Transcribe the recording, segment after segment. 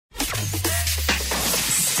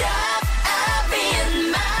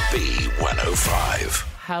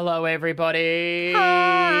Hello, everybody. Hi.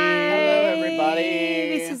 Hello, everybody.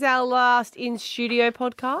 This is our last in-studio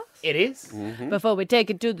podcast. It is. Mm-hmm. Before we take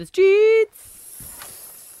it to the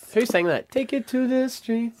streets. Who sang that? Take it to the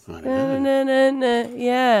streets. I don't know. Na.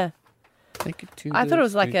 Yeah. Take it to I thought it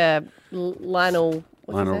was like a Lionel...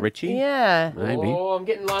 what's Lionel his name? Richie? Yeah. Maybe. Oh, I'm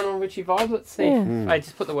getting Lionel Richie vibes. Let's see. I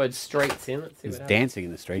just put the word streets in. Let's see He's what happens. dancing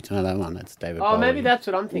in the streets. No, that one. That's David Oh, Bowie. maybe that's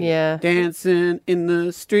what I'm thinking. Yeah. Dancing in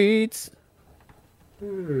the streets. I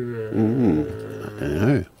don't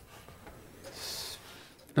know.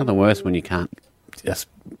 Nothing worse when you can't just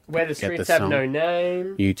Where the get streets the have song. no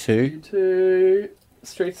name. U2, To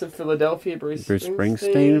Streets of Philadelphia, Bruce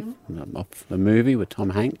Springsteen, off the movie with Tom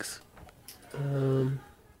Hanks,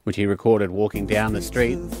 which he recorded walking down the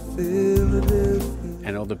street.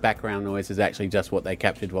 And all the background noise is actually just what they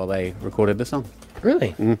captured while they recorded the song.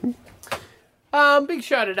 Really? Mm-hmm. Big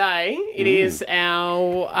show today. It is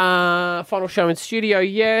our final show in studio.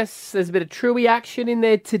 Yes, there's a bit of Truey action in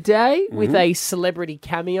there today with a celebrity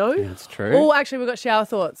cameo. That's true. Oh, actually, we've got shower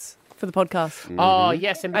thoughts for the podcast. Oh,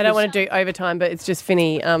 yes. And I don't want to do overtime, but it's just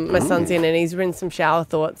Finney. My son's in and he's written some shower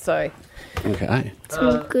thoughts, so... Okay.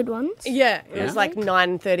 Some good ones. Yeah, it was like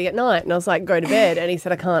 9:30 at night, and I was like, go to bed, and he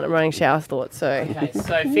said, I can't, I'm running shower thoughts, so... Okay,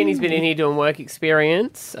 so Finney's been in here doing work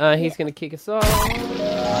experience. He's going to kick us off.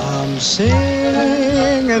 I'm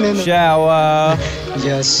singing in the Shower.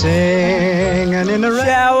 just singing in the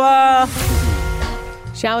Shower.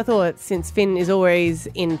 Shower thoughts, since Finn is always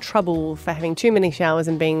in trouble for having too many showers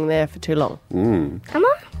and being there for too long. Am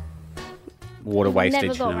I? Water wastage.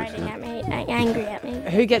 Never got no, raining at me, angry at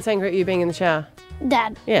me. Who gets angry at you being in the shower?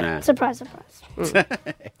 Dad. Yeah. Nah. Surprise, surprise.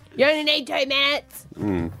 You only need 2 minutes.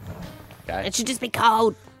 Okay. It should just be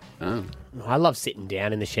cold. Oh. I love sitting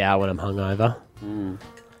down in the shower when I'm hungover.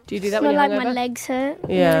 Do you do that It's when not you're like my hungover? legs hurt.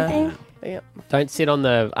 and Yeah. everything. Yeah. Don't sit on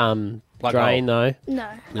the drain, though, No.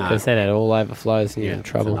 No. because then it all overflows and you're in It's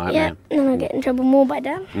a trouble. nightmare. Yeah, and I'll get in trouble more by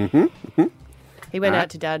Dad. He went Alright. out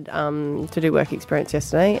to Dad to do work experience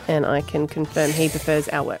yesterday, and I can confirm he prefers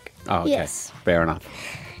our work. Oh, okay. Yes. Fair enough.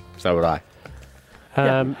 So would I.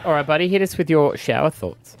 All right, buddy, hit us with your shower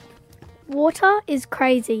thoughts. Water is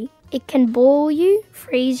crazy. It can boil you,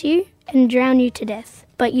 freeze you, and drown you to death.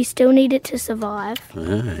 But you still need it to survive.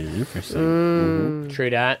 Interesting. True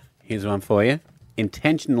dat. Here's one for you.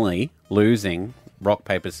 Intentionally losing rock,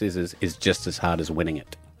 paper, scissors is just as hard as winning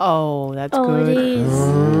it. Oh, that's Oh, good. it is.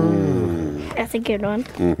 That's a good one.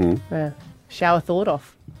 Yeah. Shower thought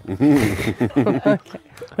off. Okay.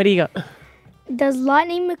 What do you got? Does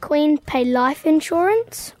Lightning McQueen pay life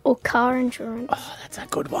insurance or car insurance? That's a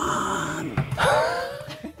good one.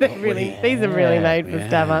 These are really made for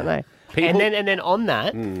Stav, aren't they? And then on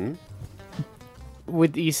that,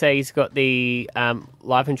 would you say he's got the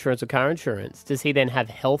life insurance or car insurance? Does he then have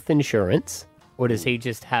health insurance, or does he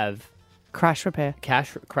just have Crash repair.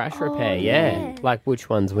 crash repair? Yeah. Like which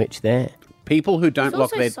one's which there? People who don't There's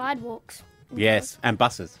lock also their... sidewalks. Yes, and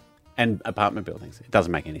buses and apartment buildings. It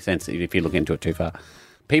doesn't make any sense if you look into it too far.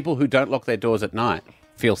 People who don't lock their doors at night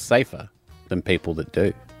feel safer than people that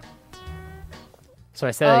do. So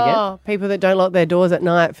I say that again. Oh, people that don't lock their doors at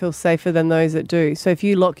night feel safer than those that do. So if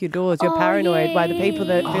you lock your doors, you're paranoid by the people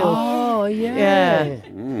that feel... Oh yeah.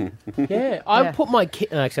 Yeah. Yeah. I Yeah. put my actually,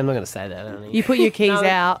 I'm not going to say that. I don't You put your keys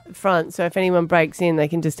out front, so if anyone breaks in, they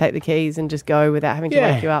can just take the keys and just go without having to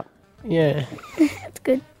Yeah. wake you up. Yeah. That's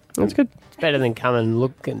good. That's good. It's better than come and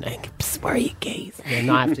look and psst, where are your keys? And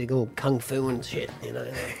then I have to go kung fu and shit, you know.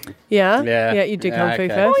 Yeah? Yeah. Yeah, you do kung fu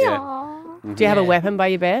okay. first. Yeah. Aw. Do you have a weapon by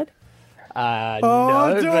your bed? No,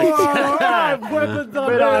 but Weapons on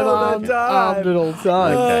but I'm armed at all times.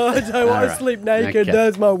 I don't want to Alright. sleep naked. Okay.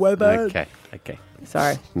 There's my weapon. Okay.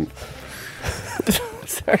 Sorry.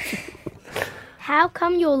 How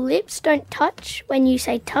come your lips don't touch when you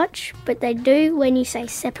say touch, but they do when you say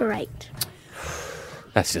separate?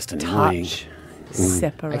 That's just annoying. Touch.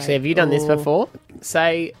 Separate. Actually, have you done this Oh. before?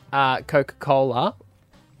 Say Coca-Cola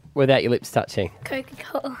without your lips touching.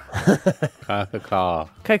 Coca-Cola. Coca-Cola.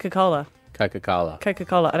 Coca-Cola. Coca-Cola.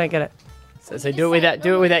 Coca-Cola. I don't get it. So do it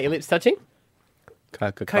without your lips touching.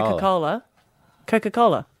 Coca-Cola. Coca-Cola.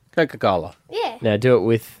 Coca-Cola. Coca-Cola. Yeah. Now do it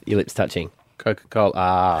with your lips touching. Coca-Cola.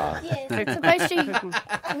 Ah. Yeah. It's supposed to.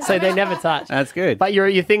 So they never touch. That's good. But your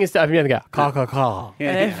thing is to open your mouth and go Coca-Cola.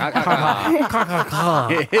 Yeah.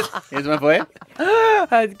 Coca-Cola. Here's one for you.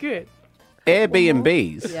 That's good.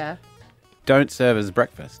 Airbnbs Yeah. don't serve as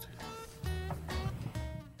breakfast.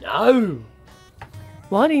 No.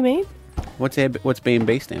 What do you mean? What's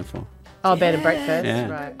B&B stand for? Oh, bed and breakfast. Yeah.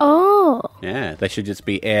 Right. Oh. Yeah, they should just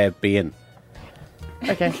be Airbnb.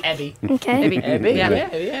 Okay. Abby. Okay. Abby. Abby. Yeah.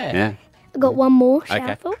 Yeah. Yeah. I got one more. Okay.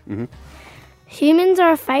 Shower thought. Humans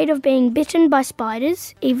are afraid of being bitten by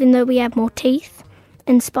spiders, even though we have more teeth.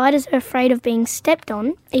 And spiders are afraid of being stepped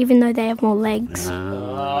on, even though they have more legs. Oh,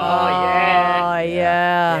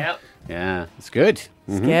 yeah. Yep. Yeah, it's good.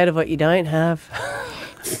 Scared of what you don't have.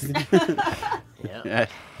 Yeah.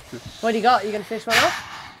 What do you got? You going to finish one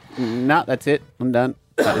off? No, that's it. I'm done.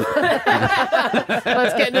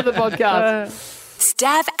 Let's get into the podcast.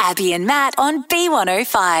 Stav, Abby and Matt on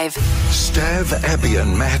B105. Stav, Abby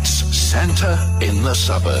and Matt's Santa in the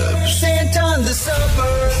Suburbs. Santa in the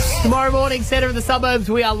Suburbs. Tomorrow morning, centre of the suburbs,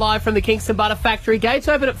 we are live from the Kingston Butter Factory. Gates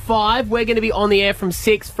open at 5. We're going to be on the air from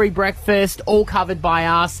 6. Free breakfast, all covered by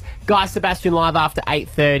us. Guy Sebastian live after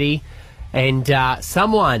 8:30. And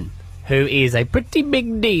someone who is a pretty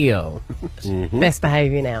big deal. Best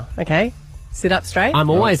behaviour now, okay? Sit up straight. I'm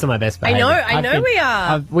always on my best behaviour. I know we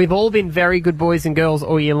are. We've all been very good boys and girls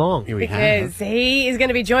all year long. Here we Because he is going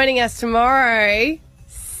to be joining us tomorrow.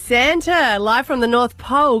 Santa, live from the North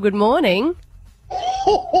Pole. Good morning.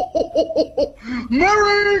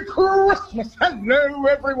 Merry Christmas! Hello,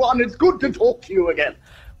 everyone. It's good to talk to you again.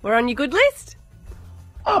 We're on your good list.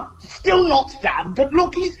 Still not Stav, but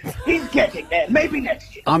look, he's getting there. Maybe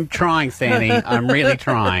next year. I'm trying, Sandy. I'm really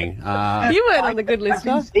trying. You weren't on the good list, I've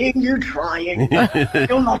Ross. been seeing you trying.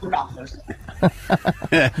 Still not enough.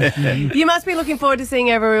 You must be looking forward to seeing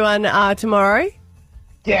everyone tomorrow.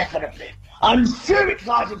 Definitely. I'm so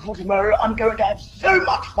excited for tomorrow. I'm going to have so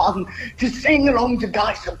much fun to sing along to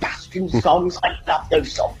Guy Sebastian's songs. I love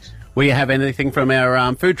those songs. Will you have anything from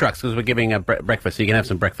our food trucks? Because we're giving a breakfast, so you can have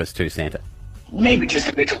some breakfast too, Santa. Maybe just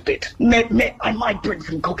a little bit. I might bring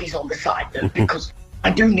some cookies on the side, though, because I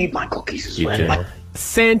do need my cookies as well. do.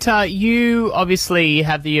 Santa, you obviously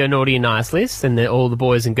have the naughty and nice list, and all the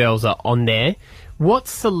boys and girls are on there. What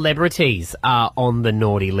celebrities are on the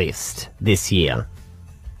naughty list this year?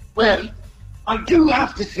 Well, I do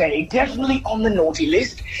have to say, definitely on the naughty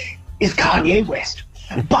list is Kanye West.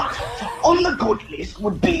 But on the good list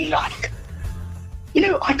would be like...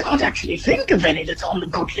 I can't actually think of any that's on the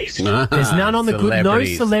good list. There's none on the good. No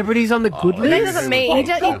celebrities on the good That list. doesn't mean...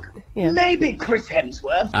 Maybe Chris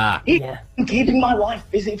Hemsworth. He's Yeah. been keeping my wife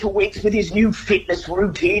busy for weeks with his new fitness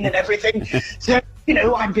routine and everything. So,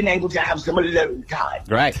 I've been able to have some alone time.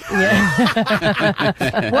 Great. What's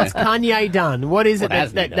Kanye done? What is it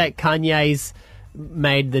hasn't he done? that Kanye's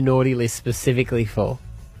made the naughty list specifically for?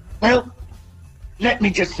 Well, let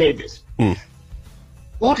me just say this.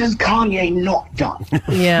 What has Kanye not done?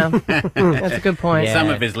 Yeah. That's a good point. Yeah. Some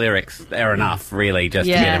of his lyrics are enough, really, just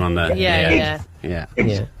to Yeah. get him on the... Yeah. Yeah.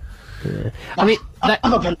 It's, I mean,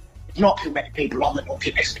 other than not too many people on the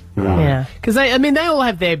naughty list. Yeah. because they all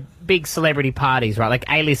have their big celebrity parties, right? Like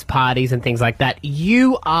A-list parties and things like that.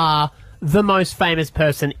 You are the most famous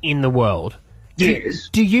person in the world. Yes.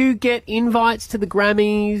 Do you get invites to the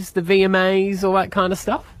Grammys, the VMAs, all that kind of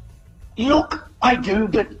stuff? Look, I do,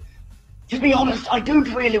 but to be honest, I don't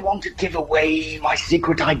really want to give away my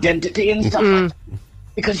secret identity and stuff like that.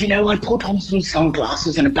 Because, I put on some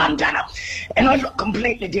sunglasses and a bandana, and I look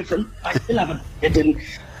completely different. I still have a beard and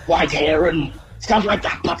white hair and stuff like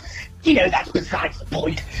that, but, that's besides the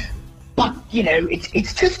point. But,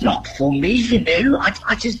 it's just not for me,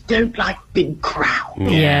 I just don't like big crowds.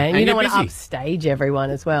 Yeah, and you you're don't want to busy. upstage everyone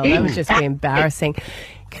as well. That would just be embarrassing.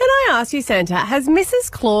 Can I ask you, Santa, has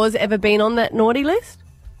Mrs. Claus ever been on that naughty list?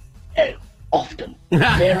 Often.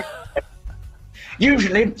 Very.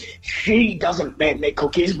 Usually, she doesn't make me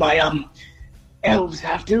cookies. My elves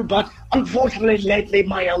have to, but unfortunately, lately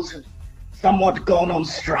my elves have somewhat gone on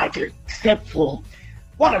strike, except for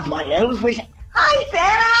one of my elves, which... Hi,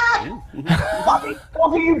 Sarah! Bobby,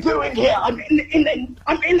 what are you doing here? I'm in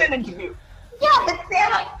an interview. Yeah, but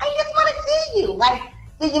Sarah, I just want to see you. Like,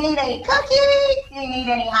 do you need any cookies? Do you need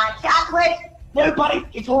any hot chocolate? No, buddy,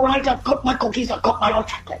 it's all right. I've got my cookies. I've got my hot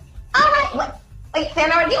chocolate. All right, wait,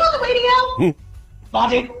 Sarah, are you on the radio?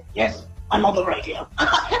 Buddy, yes, I'm on the radio.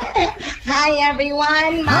 Hi,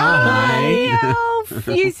 everyone. Hey, Elf.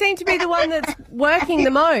 You seem to be the one that's working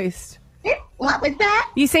the most. What was that?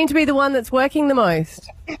 You seem to be the one that's working the most.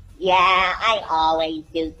 Yeah, I always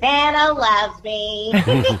do. Santa loves me.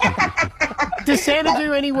 Does Santa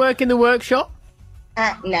do any work in the workshop?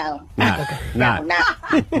 No. No. Not.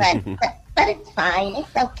 But it's fine.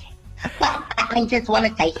 It's okay. But I just want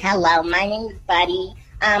to say hello. My name's Buddy.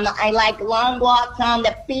 I like long walks on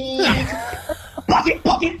the beach. Buddy.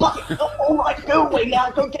 All right, go away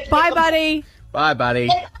now. Go get Bye, buddy. Bye, buddy.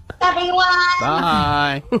 Everyone.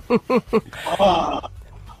 Bye.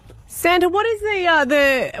 Santa, what is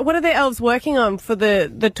what are the elves working on for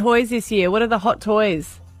the toys this year? What are the hot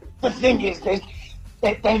toys? The thing is,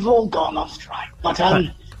 they've all gone on strike. But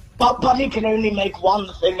But Buddy can only make one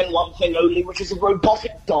thing and one thing only, which is a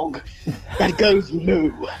robotic dog that goes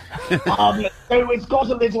moo. So it's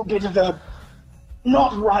got a little bit of a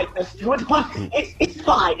not rightness to it, but it's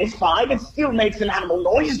fine. It still makes an animal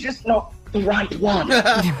noise, just not the right one.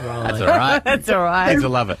 That's all right. That's all right. Kids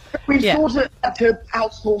will love it. We've sort of had to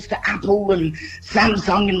outsource to Apple and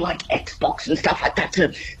Samsung and like Xbox and stuff like that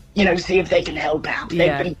to, see if they can help out.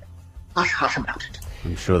 They've been hush about it.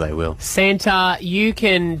 I'm sure they will. Santa, you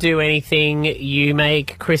can do anything. You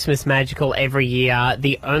make Christmas magical every year.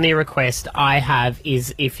 The only request I have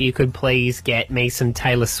is if you could please get me some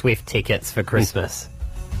Taylor Swift tickets for Christmas.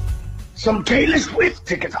 Some Taylor Swift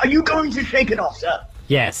tickets? Are you going to shake it off, sir?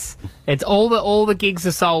 Yes. It's all the gigs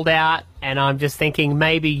are sold out, and I'm just thinking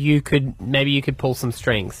maybe you could pull some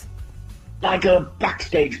strings. Like a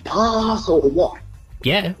backstage pass or what?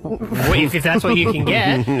 Yeah. if that's what you can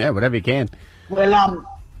get. Yeah, whatever you can. Well,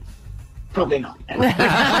 probably not. You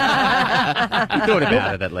thought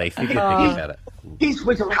about it at least. You did think about it. Keith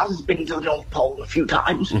Whittleham has been to the North Pole a few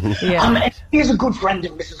times. Yeah. He's a good friend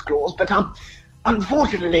of Mrs. Claus, but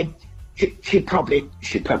unfortunately, she probably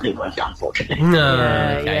won't. Unfortunately,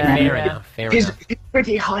 Fair enough. She's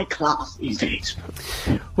pretty high class these days.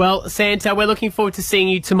 Well, Santa, we're looking forward to seeing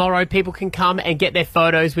you tomorrow. People can come and get their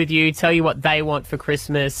photos with you, tell you what they want for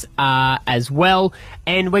Christmas as well.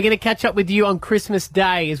 And we're going to catch up with you on Christmas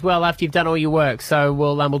Day as well after you've done all your work. So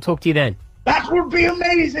we'll talk to you then. That will be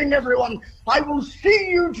amazing, everyone. I will see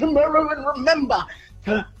you tomorrow, and remember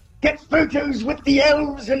to get photos with the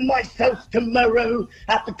elves and myself tomorrow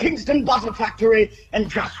at the Kingston Butter Factory. And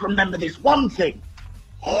just remember this one thing.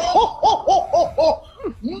 Ho, ho, ho, ho, ho.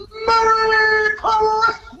 Merry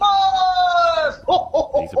Christmas! Ho, ho,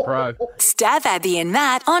 ho, He's a pro. Stav, Abby and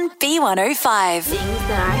Matt on B105. Things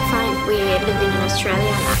that I find weird living in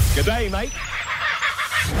Australia. G'day, mate.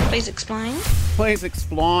 Please explain. Please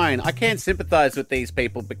explain. I can't sympathise with these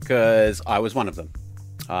people because I was one of them.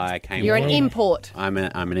 I came. You're an import. I'm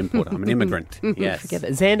an import. I'm an immigrant. Yes. Forget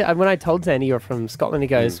that. Xander, when I told Xander you're from Scotland, he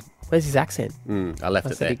goes, "Where's his accent?" I left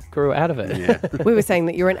it there. He grew out of it. Yeah. We were saying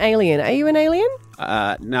that you're an alien. Are you an alien?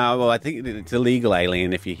 No, well, I think it's illegal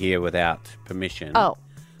alien if you're here without permission. Oh.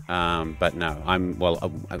 But no, I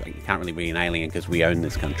can't really be an alien because we own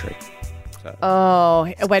this country. So.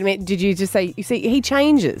 Oh, wait a minute. Did you just say, you see, he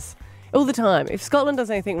changes all the time. If Scotland does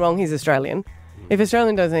anything wrong, he's Australian. If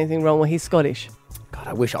Australian does anything wrong, well, he's Scottish. God,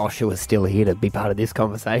 I wish Osher was still here to be part of this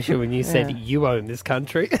conversation when you said you own this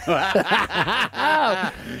country. She'd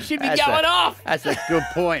be going off. That's a good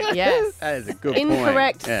point. Yes. That is a good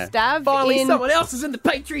Incorrect, point. Yeah. Stav. Finally, someone else is in the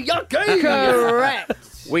patriarchy. Correct.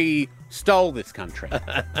 We stole this country.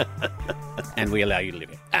 And we allow you to live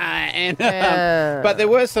here. But there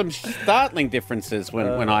were some startling differences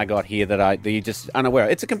when I got here that you're just unaware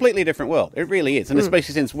of. It's a completely different world. It really is. And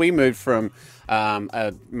especially since we moved from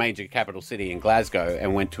a major capital city in Glasgow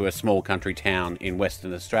and went to a small country town in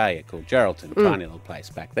Western Australia called Geraldton, tiny little place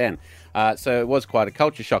back then. So it was quite a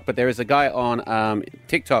culture shock. But there is a guy on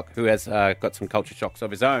TikTok who has got some culture shocks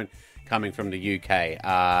of his own coming from the UK.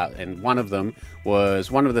 And one of them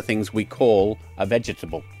was one of the things we call a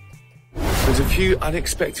vegetable. There's a few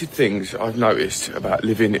unexpected things I've noticed about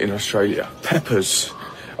living in Australia. Peppers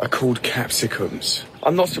are called capsicums.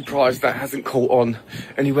 I'm not surprised that hasn't caught on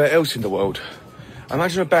anywhere else in the world.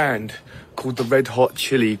 Imagine a band called the Red Hot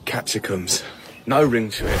Chili Capsicums. No ring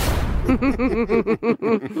to it.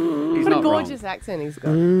 What a gorgeous accent he's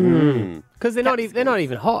got. Because they're not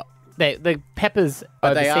even hot. The peppers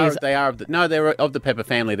overseas. they're of the pepper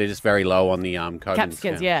family. They're just very low on the Cogan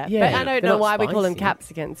Capsicums, scale. yeah. Yeah. But I don't They're know not why we call them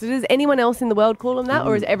spicy. capsicums. So does anyone else in the world call them that,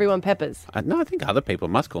 or is everyone peppers? No, I think other people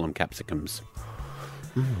must call them capsicums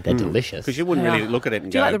They're delicious. because you wouldn't really look at it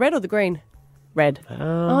and Do you go, like the red or the green? Red.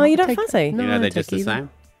 Oh, you don't fancy? you know, they're just the same.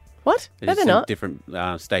 What? No, They're they're just not. different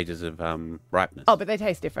stages of ripeness. Oh, but they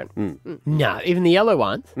taste different. No, even the yellow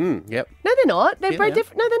ones. Yep. No, they're not. They're Yeah, bred they are.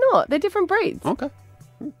 different. No, they're not. They're different breeds. Okay.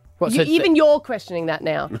 What, so Even you're questioning that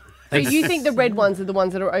now. So you think the red ones are the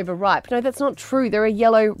ones that are overripe. No, that's not true. They're a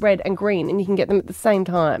yellow, red and green, and you can get them at the same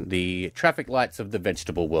time. The traffic lights of the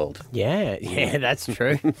vegetable world. Yeah, that's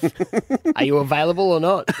true. Are you available or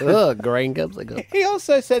not? Ugh, green capsicum. He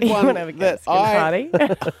also said You one want to have a that Mexican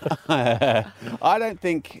party? I don't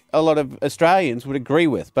think a lot of Australians would agree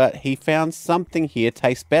with, but he found something here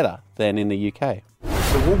tastes better than in the UK.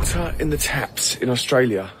 The water in the taps in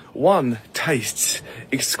Australia, one tastes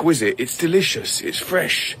exquisite. It's delicious. It's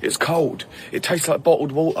fresh. It's cold. It tastes like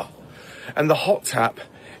bottled water. And the hot tap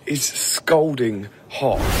is scalding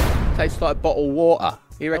hot. Tastes like bottled water.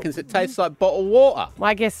 He reckons it tastes like bottled water. Well,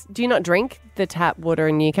 I guess, do you not drink the tap water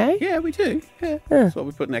in the UK? Yeah, we do. Yeah. That's what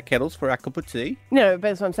we put in our kettles for our cup of tea. No, but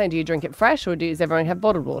that's what I'm saying. Do you drink it fresh or does everyone have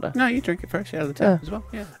bottled water? No, you drink it fresh out of the tap as well.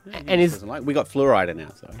 Yeah. And is we got fluoride in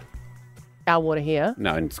ours, though. Our water here?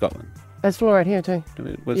 No, in Scotland. There's fluoride here too.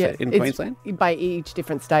 Was it in Queensland? By each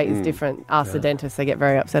different state is different. Ask the dentist, they get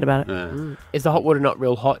very upset about it. is the hot water not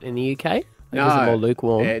real hot in the UK? No, is it more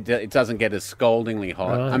lukewarm? It doesn't get as scaldingly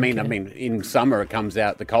hot. Oh, I mean, in summer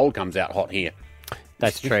the cold comes out hot here.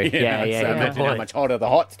 That's true. So yeah. imagine how much hotter the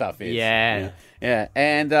hot stuff is. Yeah.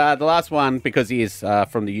 And the last one, because he is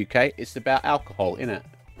from the UK, it's about alcohol, innit?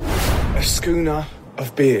 A schooner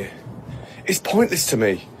of beer. It's pointless to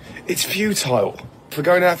me. It's futile. If we're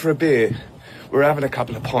going out for a beer, we're having a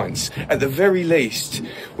couple of pints. At the very least,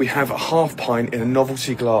 we have a half pint in a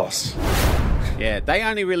novelty glass. Yeah, they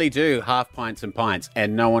only really do half pints and pints,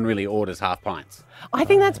 and no one really orders half pints. I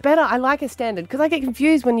think that's better. I like a standard because I get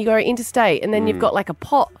confused when you go interstate and then you've got like a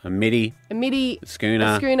pot. A midi. A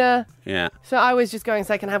schooner. Yeah. So I was just going,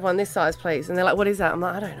 so I can have one this size, please. And they're like, what is that? I'm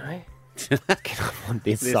like, I don't know.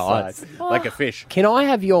 This size. Like a fish. Can I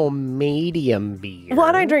have your medium beer? Well,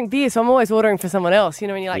 I don't drink beer, so I'm always ordering for someone else. You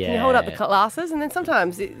know, when you're like, can you hold up the Yeah. glasses? And then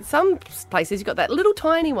sometimes, some places, you've got that little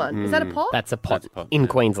tiny one. Is that a pot? That's a pot in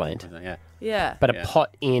Queensland. Yeah. Yeah. But a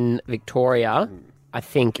pot in Victoria, I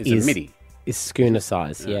think, Is a midi. Is schooner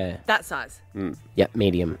size, yeah. That size. Yep,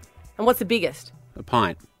 medium. And what's the biggest? A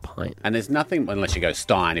pint. And there's nothing, unless you go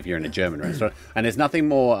Stein if you're in a German restaurant, and there's nothing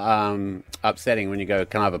more upsetting when you go,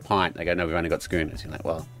 can I have a pint? They go, no, we've only got schooners. You're like,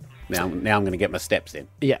 well, now I'm going to get my steps in.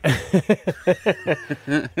 Yeah.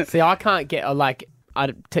 See, I can't get,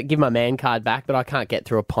 give my man card back, but I can't get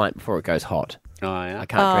through a pint before it goes hot. Oh, yeah. I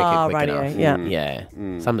can't drink it quick rightio, enough. yeah.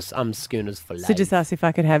 Yeah. So I'm schooners for life. So just ask if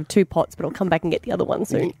I could have 2 pots, but I'll come back and get the other one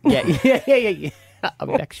soon. Yeah. I'll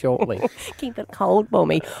be back shortly. Keep it cold for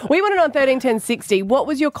me. We want it on 131060. What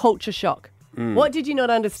was your culture shock? What did you not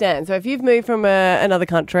understand? So if you've moved from another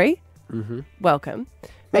country, welcome.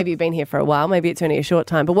 Maybe you've been here for a while. Maybe it's only a short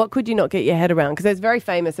time. But what could you not get your head around? Because it's very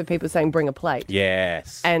famous of people saying, bring a plate.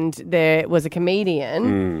 Yes. And there was a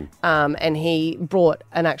comedian and he brought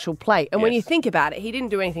an actual plate. And when you think about it, he didn't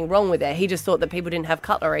do anything wrong with it. He just thought that people didn't have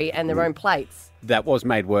cutlery and their own plates. That was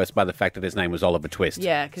made worse by the fact that his name was Oliver Twist.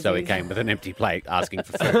 Yeah, so he came with an empty plate asking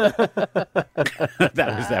for food.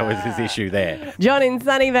 that was his issue there. John in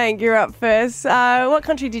Sunnybank, you're up first. What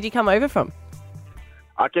country did you come over from?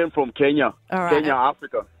 I came from Kenya. All right. Kenya,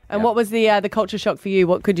 Africa. And what was the culture shock for you?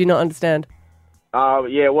 What could you not understand?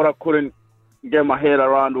 What I couldn't get my head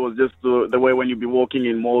around was just the way when you be walking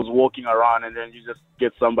in malls, walking around, and then you just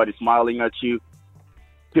get somebody smiling at you.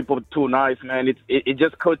 People are too nice, man. It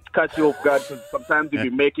just cuts you off guard. 'Cause sometimes you be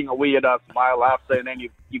making a weird smile after, and then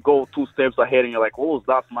you go 2 steps ahead, and you're like, "What was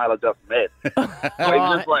that smile I just made?" It's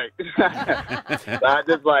just like,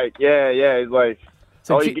 It's like,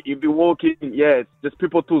 so you be walking, it's just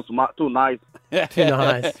people too nice. Too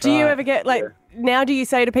nice. Do you ever get now? Do you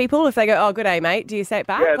say to people if they go, "Oh, good day, mate"? Do you say it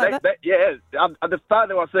back? At the start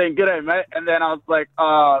they were saying "good day, mate," and then I was like,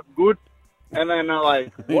 "good," and then they're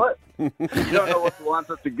like, "What? You don't know what to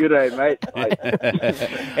answer to good day, mate."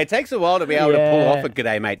 It takes a while to be able to pull off a good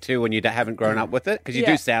day, mate, too, when you haven't grown up with it, because you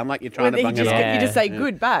do sound like you're trying to bung it off. You just say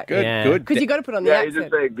good back. Good. Because you got to put on the accent. You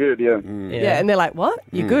just say good, Yeah, and they're like, "What?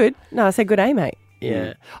 You good?" No, I said good day, mate.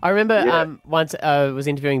 Yeah. I remember once I was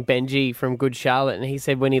interviewing Benji from Good Charlotte, and he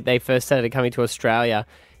said when they first started coming to Australia,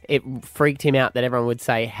 it freaked him out that everyone would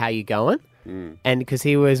say, "How you going?" And because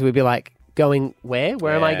we'd be like, "Going where?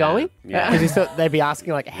 Where am I going?" Because he thought they'd be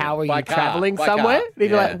asking like, "How are you travelling somewhere?" car. They'd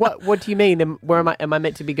be like, "What do you mean? Where am I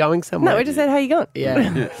meant to be going somewhere?" No, we just said, "How you going?"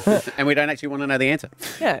 Yeah. And we don't actually want to know the answer.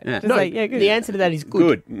 Just No, say, good. the answer to that is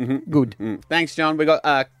good. Good. Thanks, John. We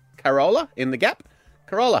got Carola in the gap.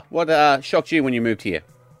 Carola, what shocked you when you moved here?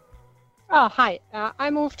 Oh, hi. I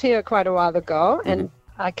moved here quite a while ago, and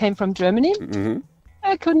I came from Germany.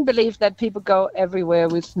 I couldn't believe that people go everywhere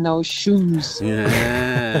with no shoes.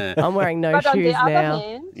 Yeah. I'm wearing no But shoes on the other now.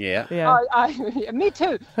 hand, Yeah. me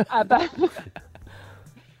too. But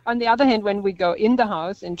on the other hand, when we go in the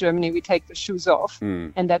house in Germany, we take the shoes off,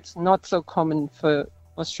 and that's not so common for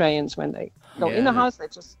Australians when they go in the house. They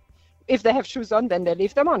just, if they have shoes on, then they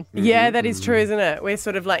leave them on. Yeah, that is true, isn't it? We're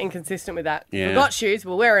sort of like inconsistent with that. Yeah. We've got shoes,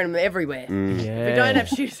 we're wearing them everywhere. If we don't have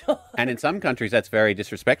shoes on. And in some countries, that's very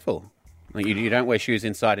disrespectful. Like you don't wear shoes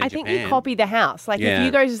inside in I Japan. think you copy the house. Like Yeah. if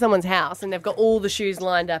you go to someone's house and they've got all the shoes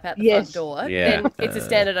lined up at the front door, Yeah. then it's a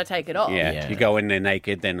standard I take it off. Yeah. You go in there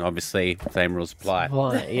naked, then obviously same rules apply.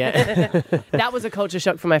 Yeah. That was a culture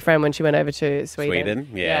shock for my friend when she went over to Sweden. Sweden?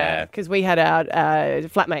 Yeah. Because we had our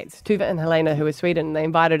flatmates, Tuva and Helena, who were Sweden, and they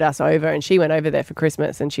invited us over, and she went over there for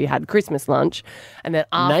Christmas, and she had Christmas lunch. And then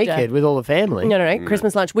after... Naked with all the family? No.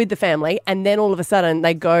 Christmas lunch with the family, and then all of a sudden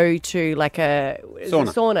they go to like a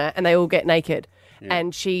sauna and they all get naked.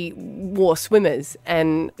 And she wore swimmers,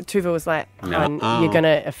 and Tuva was like, "Hun, you're going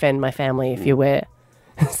to offend my family if you wear."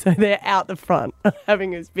 So they're out the front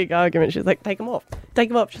having this big argument. She's like, take them off. Take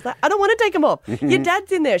them off. She's like, I don't want to take them off. Your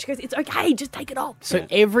dad's in there. She goes, it's okay. Just take it off. So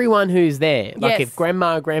everyone who's there, like Yes. if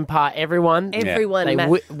grandma, grandpa, everyone, They they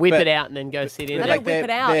whip it out and then go sit in They it. don't whip it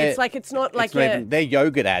out. It's like it's not like They're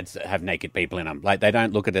yogurt ads that have naked people in them. Like they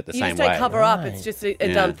don't look at it the you same just don't way. cover up. It's just a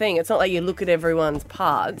done thing. It's not like you look at everyone's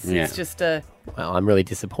parts. Yeah. It's just a... Well, I'm really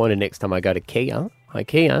disappointed next time I go to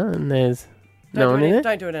IKEA, and there's no Don't one do in it. it.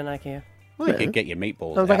 Don't do it in IKEA. Well, you could get your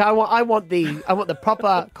meatballs. I was like, I want the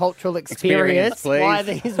proper cultural experience.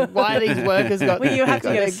 Experience, Why are these workers got? Well, you have to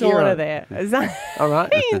got get a gear sauna on? there. Is that All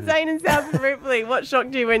right. insane and sounds Ripley? What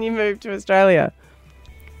shocked you when you moved to Australia?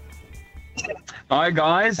 Hi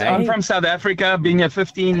guys, Hey. I'm from South Africa, been here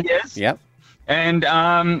 15 years. Yep. And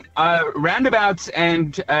roundabouts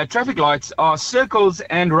and traffic lights are circles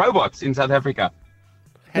and robots in South Africa.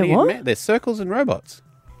 How do you admit? There's circles and robots.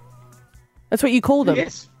 That's what you call them?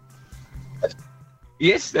 Yes.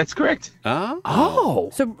 Yes, that's correct. Oh.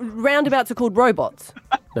 So roundabouts are called robots?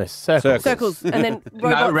 No, circles. Circles. And then No,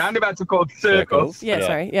 robots... roundabouts are called circles. Yeah,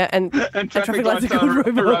 sorry. Yeah, and traffic lights lights are called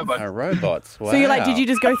are robots. Robots. Wow. So you're like, did you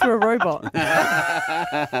just go through a robot?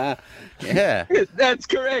 Yeah. That's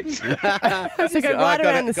correct. So go I right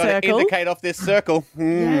around the gotta circle. indicate off this circle.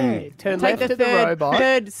 Turn Take left the to the robot.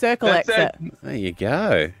 third circle That's exit. There you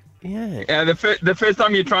go. Yeah. Yeah, the first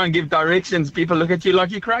time you try and give directions, people look at you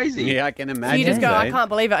like you're crazy. Yeah, I can So imagine. you just go, I Zane. can't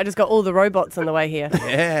believe it. I just got all the robots on the way here.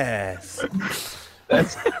 Yes.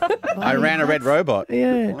 I ran a red robot.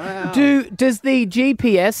 Yeah. Wow. Does the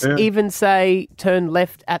GPS even say turn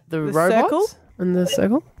left at the robots? circle? In the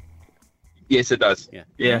circle? Yes, it does. Yeah.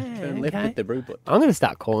 Turn left okay. with the robot. I'm going to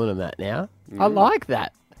start calling them that now. I like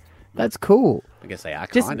that. That's cool. I guess they are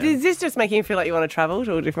Just, kind of. is this just making you feel like you want to travel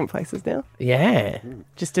to all different places now? Yeah.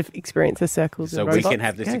 Just to experience the circles So and we robots? can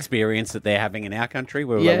have this experience that they're having in our country.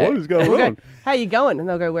 We're Yeah. like, what is going We'll go, on? how you going? And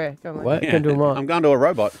they'll go, where? Go on. What? Can do more. I'm going to a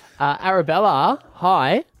robot. Arabella,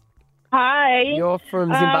 hi. Hi. You're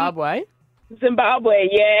from Zimbabwe. Zimbabwe,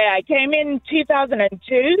 yeah. I came in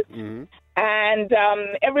 2002, and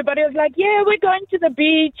everybody was like, yeah, we're going to the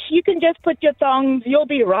beach. You can just put your thongs. You'll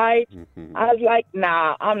be right. I was like,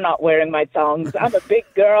 nah, I'm not wearing my thongs. I'm a big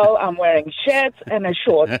girl. I'm wearing shirts and a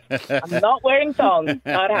short. I'm not wearing thongs.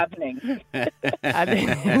 Not happening. I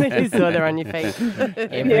think you saw they're on your feet.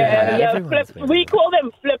 We call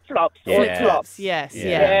them flip-flops. Flip-flops, yes,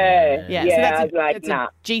 Yeah. yeah. Yeah, So that's I was like, that's nah. a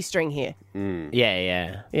G-string here.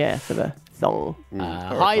 Yeah. Yeah, for the thong.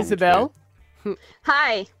 Hi, Isabel.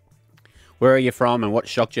 Hi, Where are you from and what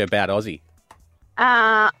shocked you about Aussie?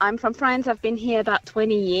 I'm from France. I've been here about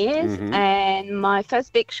 20 years, and my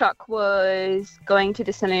first big shock was going to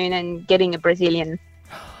the saloon and getting a Brazilian.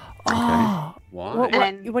 Oh, Why?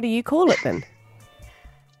 what do you call it then?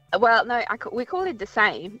 Well, no, we call it the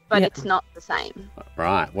same, but it's not the same.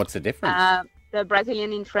 Right. What's the difference? The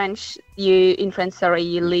Brazilian in French, you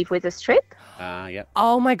leave with a strip. Yep.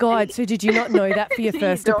 Oh my God! So did you not know that for your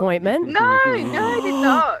first appointment? No, I did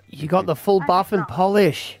not. You got the full buff and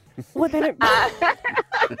polish. What then?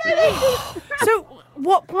 So,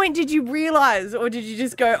 what point did you realise, or did you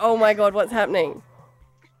just go, "Oh my God, what's happening"?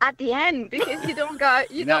 At the end, because you don't go,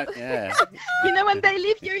 you know, when they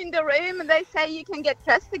leave you in the room and they say you can get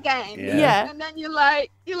dressed again. Yeah. And then you're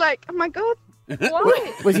like, oh my God,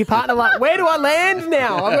 why? Was your partner like, where do I land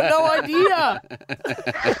now? I've got no idea.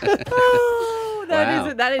 Oh,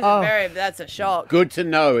 Wow. that's a shock. Good to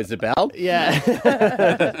know, Isabel. Yeah.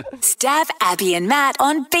 Stav, Abby and Matt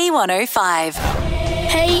on B105.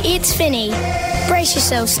 Hey, it's Finny. Brace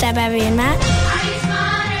yourself, Stab Abby and Matt.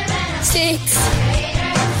 6.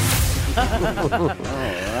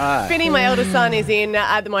 Finny, my eldest son, is in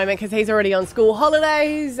at the moment because he's already on school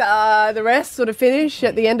holidays. The rest sort of finish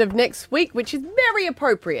at the end of next week, which is very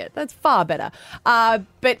appropriate. That's far better.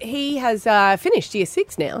 But he has finished year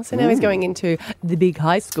 6 now, so now he's going into the big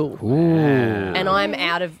high school. And I'm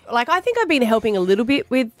out of, I think I've been helping a little bit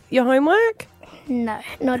with your homework. No,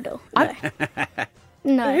 not at all.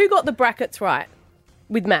 No. Who got the brackets right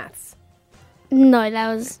with maths? No,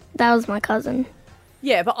 that was my cousin.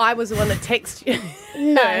 Yeah, but I was the one that texted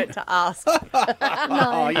you to ask.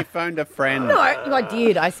 Oh, you phoned a friend. No, I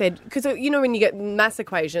did. I said, because, when you get maths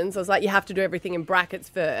equations, I was like, you have to do everything in brackets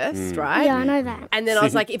first, right? Yeah, I know that. And then I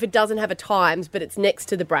was like, if it doesn't have a times, but it's next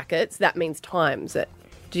to the brackets, that means times it.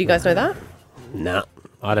 Did you guys know that? No,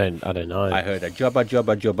 I don't know. I heard a jobba.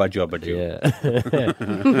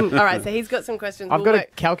 Yeah. All right, so he's got some questions. I've got a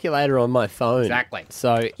calculator on my phone. Exactly.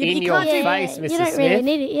 So in your face, Mr. You don't Smith. really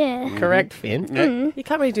need it, yeah. Correct, Finn. You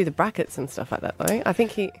can't really do the brackets and stuff like that, though. I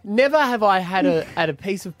think he... Never have I had a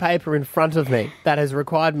piece of paper in front of me that has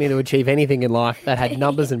required me to achieve anything in life that had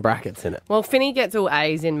numbers and brackets in it. Well, Finny gets all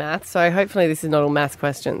A's in maths, so hopefully this is not all maths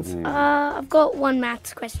questions. I've got one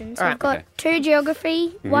maths question. So All right, I've got okay. 2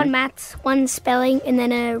 geography, 1 maths, 1 spelling, and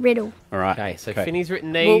then a riddle. All right. Okay, so Okay. Finney's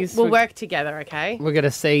written We'll, these. we'll work together, okay? We're going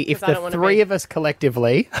to see if 'Cause I don't the wanna three be- of us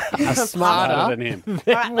collectively are smarter Smarter than him. than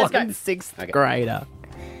All right, let's go. one sixth grader.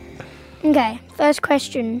 Okay, first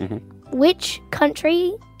question. Which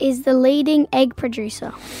country is the leading egg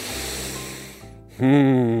producer?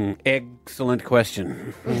 Excellent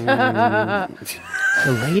question. The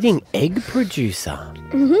leading egg producer.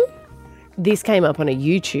 This came up on a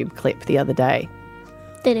YouTube clip the other day.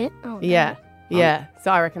 Did it? Oh, Yeah, yeah.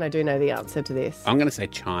 So I reckon I do know the answer to this. I'm going to say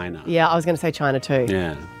China. Yeah, I was going to say China too.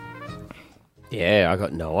 Yeah. Yeah, I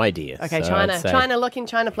got no idea. Okay, so China. I'd say- China, look in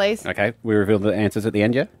China, please. Okay, we reveal the answers at the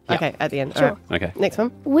end, yeah? Okay, at the end. Sure. All right. Okay. Next one.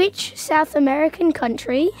 Which South American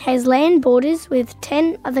country has land borders with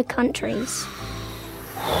 10 other countries?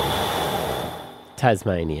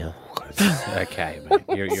 Tasmania. Okay, mate.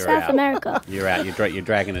 You're South out. America. You're out. You're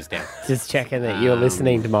dragging us down. Just checking that you're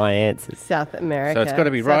listening to my answers. South America. So it's got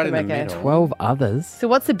to be South right in the America. middle. 12 others. So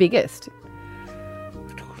what's the biggest?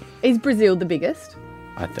 Is Brazil the biggest?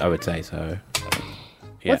 I would say so.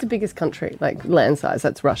 Yeah. What's the biggest country? Like land size?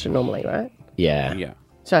 That's Russia normally, right? Yeah. Yeah.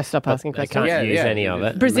 Should I stop asking They questions? can't use any of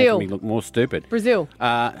it. Brazil. Making me look more stupid. Brazil.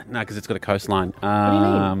 No, because it's got a coastline. do you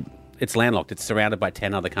mean? It's landlocked. It's surrounded by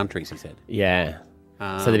 10 other countries, he said. Yeah.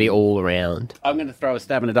 So they'd be all around. I'm going to throw a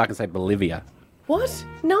stab in the dark and say Bolivia. What?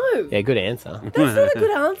 No. Yeah, good answer. That's not a good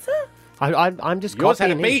answer. I'm just Yours had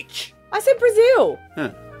a copying him. beach. I said Brazil. Huh.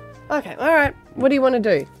 Okay, all right. What do you want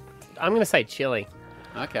to do? I'm going to say Chile.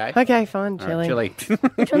 Okay. Okay, fine, All right, Chile. Chile.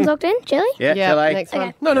 Which one's locked in? Chile? Yeah, Chile. Next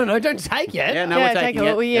one. No, don't take it. Yeah, no, Yeah, we're take taking it. it.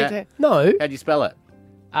 What were you Yeah. to- No. How'd you spell it?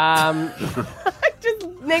 Just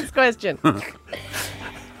next question.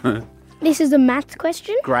 This is a maths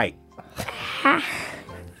question. Great.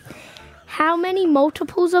 How many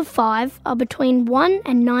multiples of 5 are between 1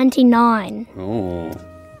 and 99? Oh.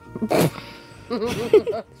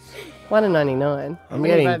 1.99. I'm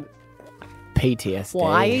getting PTSD.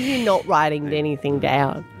 Why are you not writing anything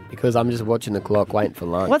down? Because I'm just watching the clock waiting for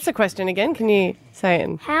lunch. What's the question again? Can you say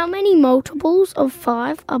it? How many multiples of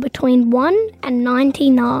 5 are between 1 and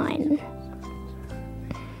 99?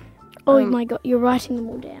 Oh my god, you're writing them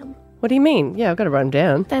all down. What do you mean? Yeah, I've got to write them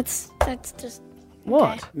down. That's just...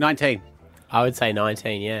 What? 19. I would say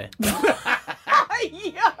 19, yeah.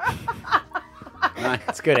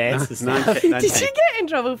 It's good answers. 19. Did you get in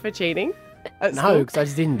trouble for cheating? No, because I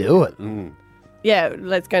just didn't do it. Yeah,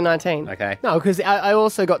 let's go 19. Okay. No, because I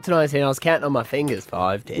also got to 19. I was counting on my fingers.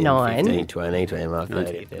 5, 10, 9. 15, 20, 21,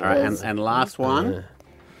 30. All right, and last one.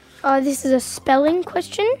 This is a spelling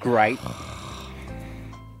question. Great.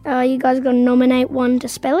 You guys got to nominate one to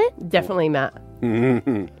spell it. Definitely Matt.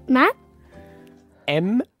 Matt?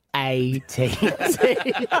 M-A-T.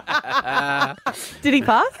 Did he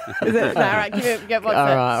pass? Is it? No, all right, get what's All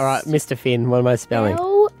that? right. Mr. Finn, what am I spelling?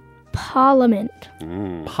 Parliament.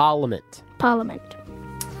 Parliament. Parliament.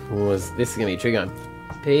 This is going to be a tricky one.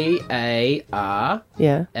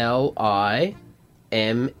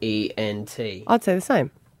 P-A-R-L-I-M-E-N-T. I'd say the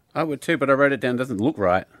same. I would too, but I wrote it down. It doesn't look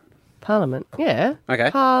right. Parliament. Yeah.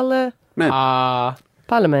 Okay. Parliament.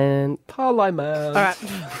 Parliament. All right.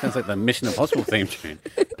 Sounds like the Mission Impossible theme tune.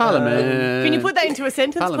 Parliament. Can you put that into a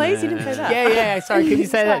sentence, please? You didn't say that. Yeah. Sorry, could you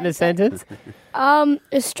say that in a sentence?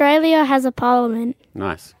 Australia has a parliament.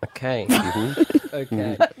 Nice. Okay.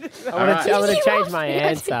 Okay. I'm going to change my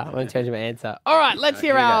answer. All right, let's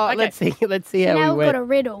hear our. Let's see how Now we we've got went. a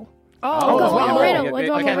riddle. Oh, got one wow. riddle. We're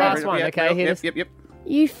doing Okay, a last riddle. one. Okay, hit us. Yep.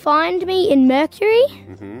 You find me in Mercury,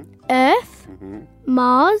 Earth,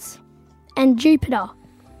 Mars, and Jupiter,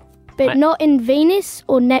 but not in Venus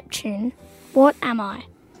or Neptune. What am I?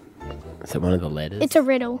 Is it one of the letters? It's a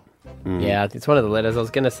riddle. Yeah, it's one of the letters. I was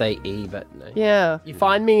going to say E, but no. Yeah. You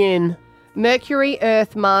find me in. Mercury,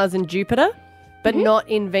 Earth, Mars, and Jupiter, but not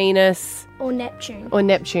in Venus Or Neptune. or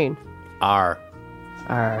Neptune. R.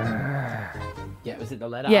 R. Yeah, was it the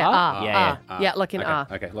letter Yeah, R? R. Yeah. Yeah, like in R.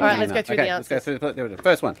 Okay. All right, let's go through the answers. Let's go through the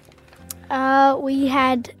first one. We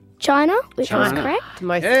had China, which was China. correct.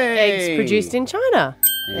 Most eggs produced in China.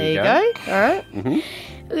 There you go. All right.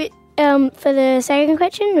 For the second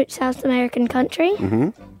question, which South American country,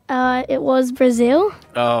 it was Brazil.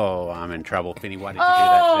 Oh, I'm in trouble, Finny. Why did you do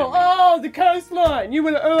that to me? Oh, the coastline. You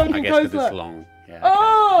were the I guess because it's long. Yeah, okay.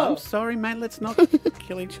 Oh! I'm sorry, mate. Let's not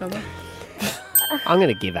kill each other. I'm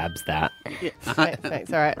going to give Abs that.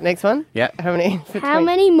 Thanks. All right. Next one. Yeah. How many? How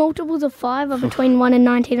many multiples of 5 are between 1 and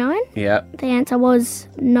 99? Yeah. The answer was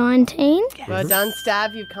 19. Well done,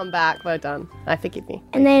 Stav. You've come back. Well done. I forgive you.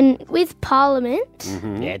 And then with Parliament,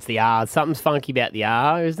 Yeah, it's the R. Something's funky about the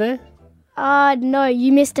R, is there? no,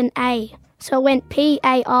 you missed an A. So it went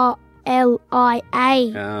Parliament.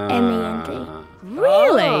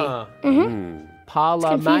 Really?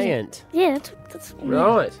 Parliament. Yeah, that's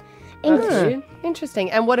Right. English. Interesting.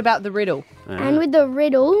 And what about the riddle? And with the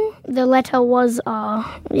riddle, the letter was R.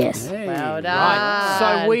 Yes. Well done.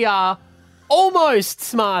 Right. So we are almost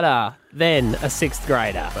smarter than a sixth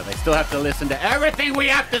grader. But they still have to listen to everything we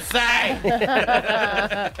have to say.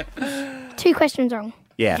 2 questions wrong.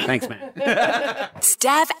 Yeah, thanks, man.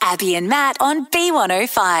 Stav, Abby and Matt on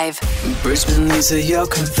B105. Brisbane, these are your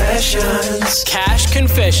confessions. Cash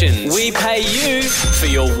confessions. We pay you for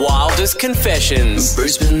your wildest confessions.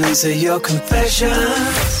 Brisbane, these are your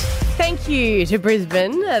confessions. Thank you to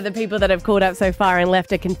Brisbane, the people that have called up so far and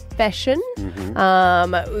left a confession.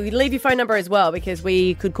 Leave your phone number as well because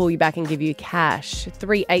we could call you back and give you cash.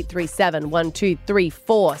 3837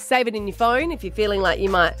 1234. Save it in your phone if you're feeling like you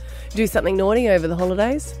might do something naughty over the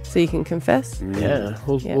holidays so you can confess. Yeah.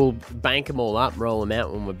 We'll bank them all up, roll them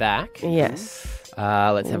out when we're back. Yes.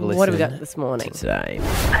 Let's have a listen. What have we got this morning? Today.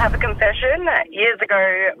 I have a confession. Years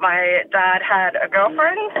ago, my dad had a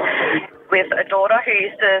girlfriend with a daughter who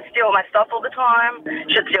used to steal my stuff all the time.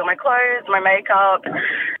 She'd steal my clothes, my makeup. So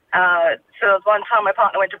there was one time my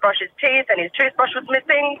partner went to brush his teeth and his toothbrush was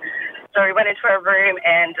missing. So we went into her room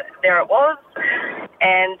and there it was.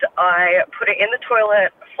 And I put it in the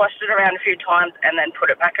toilet, flushed it around a few times and then put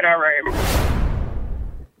it back in her room.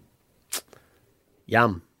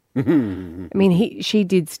 Yum. I mean, she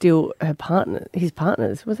did steal his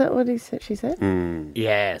partner's. Was that what she said?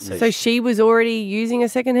 Yeah. So she was already using a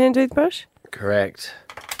second-hand toothbrush? Correct.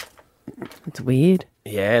 That's weird.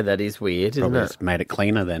 Yeah, that is weird, isn't Probably it? just made it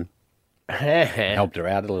cleaner then. Helped her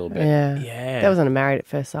out a little bit. Yeah. That was on a Married at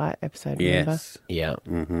First Sight episode, remember? Yes. Yeah.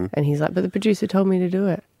 And he's like, but the producer told me to do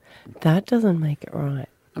it. That doesn't make it right.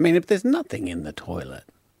 I mean, if there's nothing in the toilet.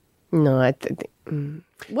 No,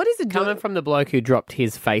 what is it Coming from the bloke who dropped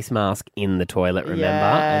his face mask in the toilet, remember?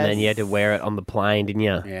 And then you had to wear it on the plane, didn't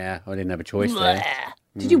you? Yeah, I didn't have a choice there.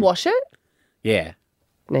 Did you wash it? Yeah.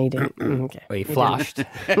 No, you didn't. Okay. Well, you flushed. Is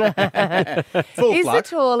the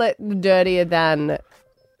toilet dirtier than...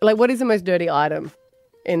 Like, what is the most dirty item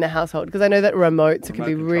in the household? Because I know that remotes can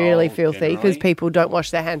be really filthy because people don't wash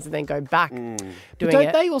their hands and then go back doing Don't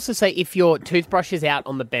it. they also say if your toothbrush is out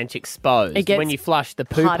on the bench exposed, It gets when you flush, the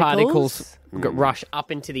poo particles? particles rush up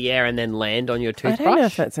into the air and then land on your I toothbrush? don't know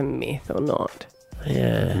if that's a myth or not.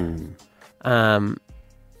 Yeah. I'm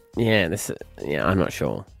not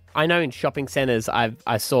sure. I know in shopping centres,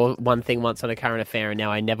 I saw one thing once on a current affair, and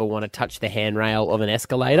now I never want to touch the handrail of an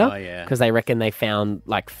escalator. Oh, yeah. Because they reckon they found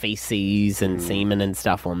like feces and semen and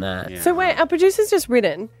stuff on that. So wait, our producer's just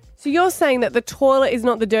written. So you're saying that the toilet is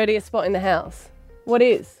not the dirtiest spot in the house? What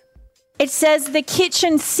is? It says the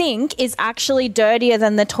kitchen sink is actually dirtier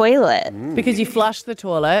than the toilet. Because you flush the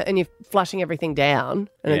toilet and you're flushing everything down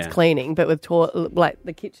and it's Yeah. cleaning, but with like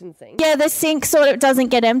the kitchen sink. Yeah, the sink sort of doesn't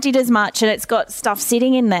get emptied as much and it's got stuff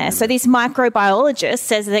sitting in there. So this microbiologist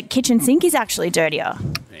says that kitchen sink is actually dirtier.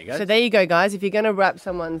 So there you go, guys. If you're going to wrap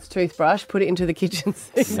someone's toothbrush, put it into the kitchen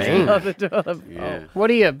sink. Not the toilet. Yeah.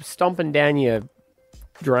 What are you stomping down your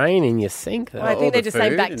drain in your sink? Though? Well, I think they just say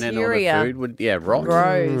And then all the bacteria. food would, rot.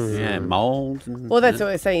 Gross. Yeah, mould. And, Well, that's what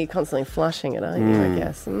they're saying. You're constantly flushing it, aren't you, I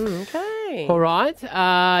guess? Okay. All right.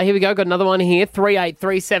 Here we go. Got another one here.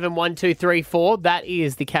 38371234. That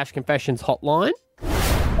is the Cash Confessions hotline.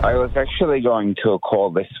 I was actually going to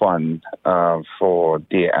call this one for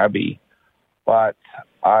Dear Abby, but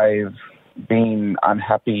I've been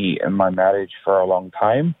unhappy in my marriage for a long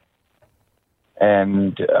time,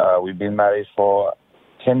 and we've been married for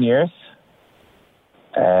 10 years,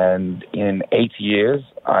 and in 8 years,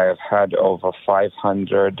 I have had over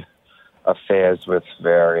 500 affairs with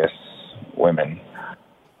various women.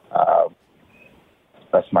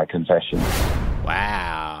 That's my confession.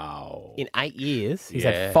 Wow. In 8 years, he's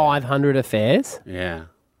Yeah. had 500 affairs. Yeah.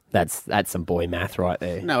 That's some boy math right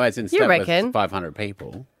there. No, as in You step with reckon? 500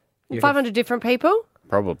 people. 500 different people?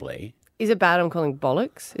 Probably. Is it bad I'm calling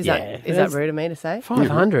bollocks? Is Yeah. that rude of me to say?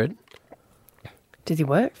 500? Does he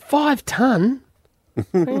work? 5 ton?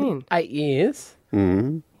 What do you mean? 8 years?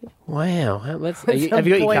 Mm. Wow. Have you got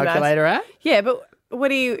your Boy, calculator out? Yeah, but what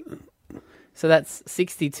do you... So that's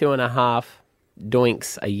 62 and a half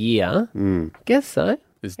doinks a year. Guess so.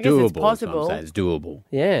 It's I guess doable. it's possible. So I'm saying it's doable.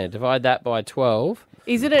 Yeah, divide that by 12.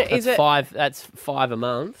 Is it? That's five. That's 5 a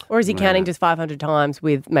month. Or is he counting just 500 times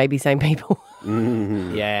with maybe same people?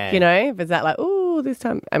 Yeah. You know, is that like, oh, this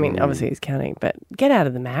time? I mean, obviously he's counting, but get out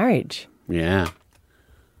of the marriage. Yeah.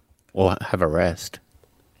 Or have a rest.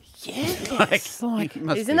 Yes.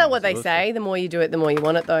 Isn't that what they say? The more you do it, the more you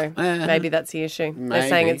want it, though. Maybe that's the issue. They're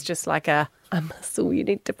saying Maybe. it's just like a muscle you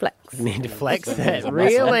need to flex. You need to flex that.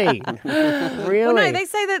 Really? Really? Well, no, they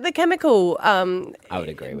say that the chemical I would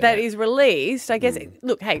agree with that is released, I guess,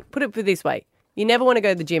 look, hey, put it this way. You never want to go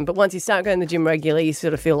to the gym, but once you start going to the gym regularly, you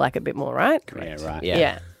sort of feel like a bit more, right? Yeah, right.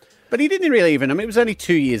 Yeah. But he didn't really even, I mean, it was only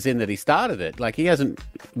 2 years in that he started it. Like, he hasn't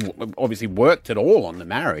obviously worked at all on the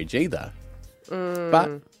marriage either.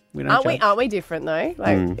 But we don't judge. Aren't we different, though?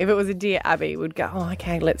 Like, if it was a Dear Abby, we'd go, oh,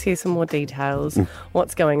 okay, let's hear some more details.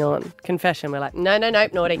 What's going on? Confession, we're like, no,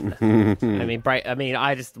 naughty.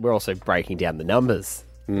 We're also breaking down the numbers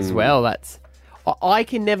as well. I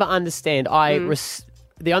can never understand.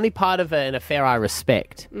 The only part of an affair I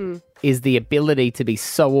respect is the ability to be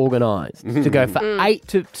so organised, to go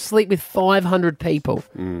to sleep with 500 people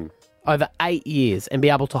over 8 years and be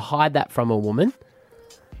able to hide that from a woman.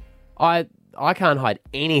 I can't hide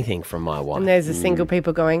anything from my wife. And there's the single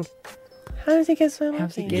people going, how does he get so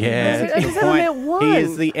lucky? Yeah, I just haven't met one. He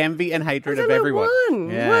is the envy and hatred of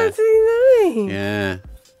everyone. Yeah. What's he doing? Yeah.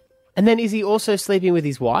 And then is he also sleeping with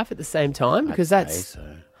his wife at the same time? Because that's...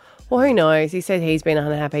 Well, who knows? He said he's been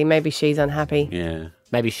unhappy. Maybe she's unhappy. Yeah.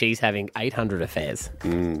 Maybe she's having 800 affairs.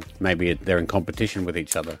 Maybe they're in competition with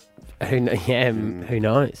each other. Who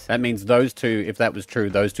knows? That means those two, if that was true,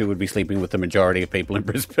 those two would be sleeping with the majority of people in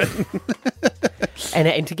Brisbane.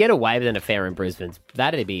 And to get away with an affair in Brisbane,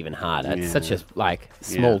 that'd be even harder. It's such a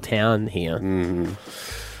small town here. Anyway.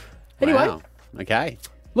 Wow. Okay.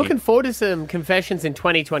 Looking forward to some confessions in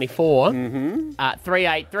 2024.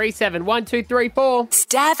 38371234.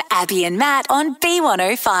 Stav, Abby and Matt on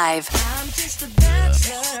B105.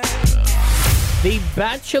 The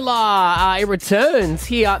Bachelor it returns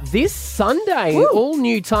here this Sunday. Woo. All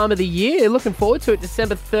new time of the year. Looking forward to it.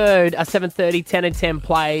 December 3rd, 7:30, 10 and 10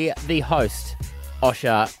 play. The host,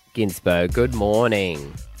 Osher Ginsberg. Good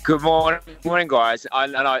morning. Good morning, guys. I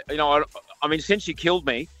mean, since you killed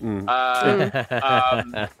me,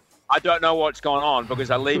 I don't know what's going on because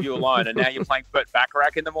I leave you alone, and now you're playing Burt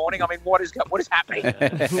Bacharach in the morning. I mean, what is happening?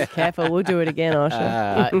 Careful, we'll do it again,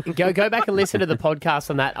 Osher. Go back and listen to the podcast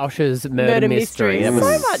on that Osher's murder mystery. That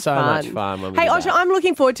was so much fun. When we Hey, did Osher, that. I'm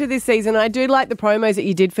looking forward to this season. I do like the promos that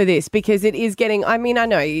you did for this because it is getting, I mean, I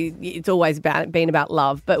know it's always been about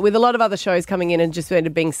love, but with a lot of other shows coming in and just sort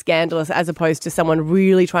of being scandalous as opposed to someone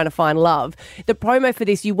really trying to find love, the promo for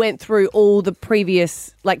this, you went through all the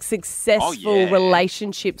previous, successful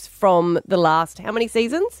relationships from the last, how many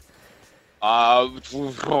seasons? 11.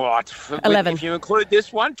 If you include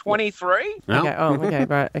this one, 23. No. Okay. Oh, okay.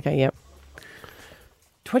 Right. Okay. Yep.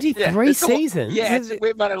 23 seasons?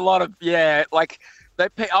 We've made a lot of, I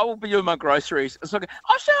will be doing my groceries. It's like,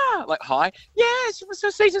 Osher! Hi. Yes,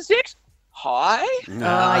 so season 6. Hi.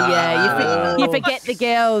 You forget the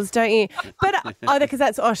girls, don't you? But because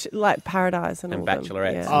that's Paradise and all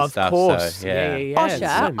Bachelorettes them. and stuff. Of course. So,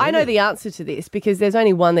 Osher, I know the answer to this because there's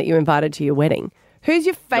only one that you invited to your wedding. Who's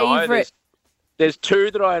your favourite? There's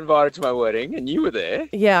 2 that I invited to my wedding, and you were there.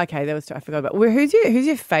 Yeah, okay, there was 2. I forgot about. Who's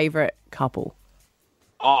your favourite couple?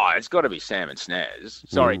 Oh, it's got to be Sam and Snaz.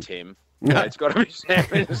 Sorry, Tim. Yeah, it's got to be Sam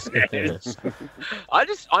and Snaz. I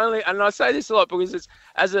say this a lot because it's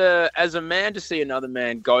as a man to see another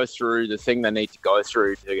man go through the thing they need to go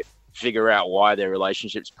through to figure out why their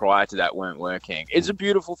relationships prior to that weren't working. It's a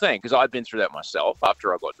beautiful thing because I'd been through that myself.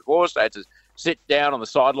 After I got divorced, I had to sit down on the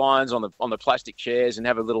sidelines on the plastic chairs and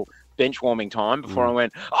have a little bench warming time before I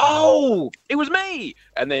went, oh, it was me,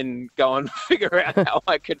 and then go and figure out how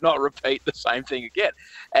I could not repeat the same thing again.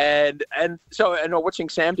 And watching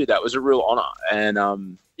Sam do that was a real honor.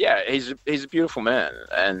 And he's a beautiful man.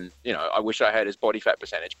 And I wish I had his body fat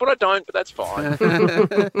percentage, but I don't. But that's fine.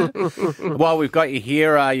 While we've got you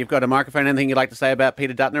here, you've got a microphone. Anything you'd like to say about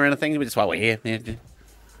Peter Dutton or anything? Just while we're here. Yeah.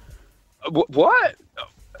 What?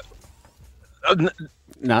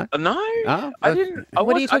 No. No. Oh, I didn't.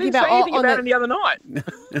 What are you talking about? I didn't say anything about him the other night.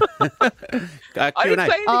 Q&A. I didn't say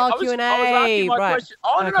anything. Oh, I was Q&A, asking my right. question.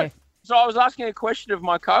 Oh, Okay. no. So I was asking a question of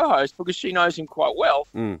my co-host because she knows him quite well,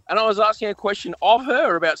 and I was asking a question of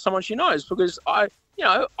her about someone she knows because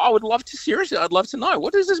I would love to, seriously, I'd love to know,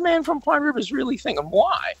 what does this man from Pine Rivers really think and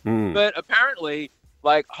why? But apparently,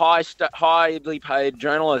 like, highly paid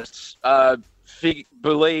journalists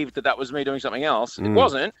believed that was me doing something else. It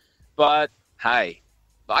wasn't, but hey,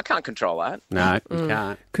 I can't control that. No, you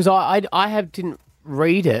can't. Because I didn't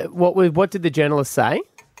read it. What did the journalist say?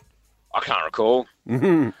 I can't recall.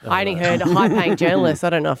 I only heard a high-paying journalist. I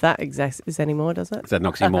don't know if that exists anymore, does it? Is that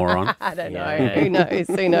an oxymoron? I don't know. Who knows?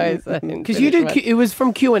 Who knows? Because you do. It was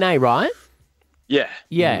from Q&A, right? Yeah.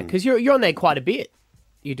 Yeah, because you're on there quite a bit.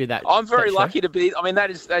 You do that. I'm very that lucky to be. I mean,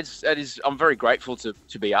 that is. I'm very grateful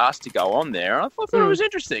to be asked to go on there. I thought it was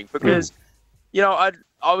interesting because, I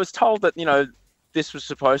was told that this was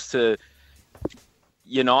supposed to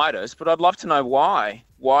unite us, but I'd love to know why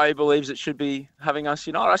he believes it should be having us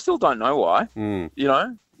unite. I still don't know why. I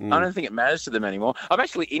don't think it matters to them anymore. I'm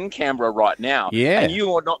actually in Canberra right now, and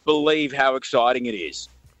you would not believe how exciting it is.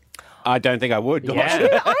 I don't think I would.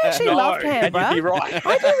 Yeah. I actually love Canberra. And you'd be right.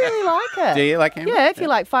 I do really like it. Do you like Canberra? Yeah, if you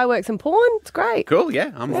like fireworks and porn, it's great. Cool, yeah.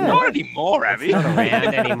 Not anymore, Abby. Not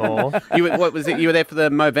around anymore. What was it? You were there for the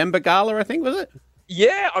Movember Gala, I think, was it?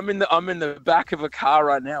 Yeah, I'm in the back of a car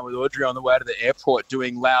right now with Audrey on the way to the airport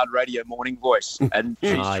doing loud radio morning voice, and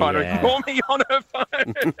she's trying to call me on her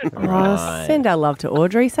phone. Send our love to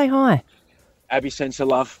Audrey. Say hi. Abby sends her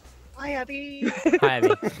love. Hi, Abby. Hi,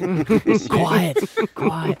 Abby. Quiet.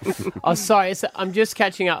 Oh, sorry. So I'm just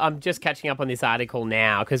catching up. On this article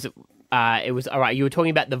now because it was all right. You were talking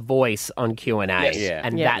about the voice on Q&A,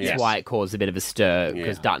 and that's why it caused a bit of a stir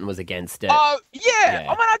because Dutton was against it. Oh yeah. I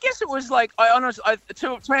mean, I guess it was like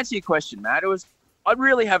to answer your question, Matt. It was I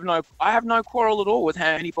have no quarrel at all with how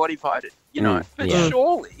anybody voted. But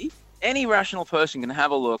surely any rational person can have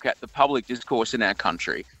a look at the public discourse in our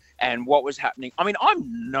country and what was happening. I mean,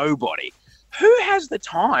 I'm nobody. Who has the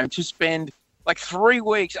time to spend like 3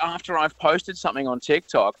 weeks after I've posted something on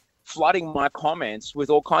TikTok flooding my comments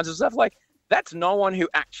with all kinds of stuff? Like, that's no one who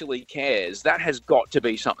actually cares. That has got to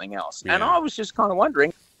be something else. Yeah. And I was just kind of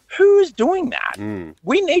wondering, who's doing that?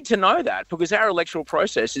 We need to know that because our electoral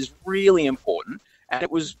process is really important and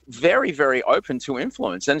it was very, very open to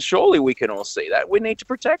influence. And surely we can all see that. We need to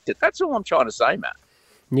protect it. That's all I'm trying to say, Matt.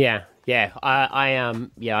 Yeah.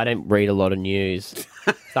 I don't read a lot of news.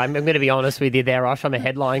 So I'm going to be honest with you there, Osh. I'm a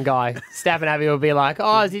headline guy. Stav and Abby will be like,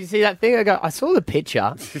 "Oh, did you see that thing?" I go, "I saw the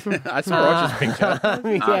picture. I saw Osh's picture."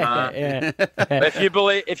 Yeah.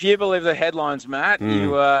 If you believe the headlines, Matt,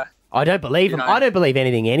 you. I don't believe them. I don't believe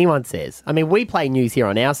anything anyone says. I mean, we play news here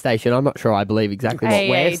on our station. I'm not sure I believe exactly what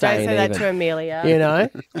we're saying. Don't say that to Amelia. I'll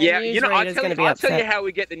tell you how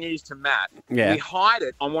we get the news to Matt. Yeah. We hide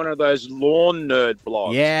it on one of those lawn nerd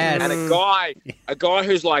blogs. Yes. And a guy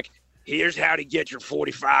who's like, here's how to get your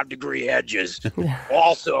 45-degree edges.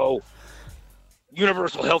 Also,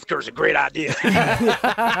 universal healthcare is a great idea.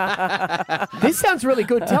 This sounds really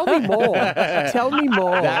good. Tell me more.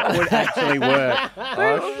 That would actually work.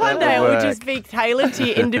 One day it would just be tailored to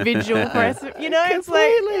your individual press. It's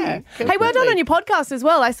like, hey, well done on your podcast as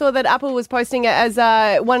well. I saw that Apple was posting it as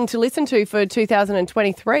one to listen to for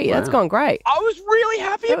 2023. Wow. That's gone great. I was really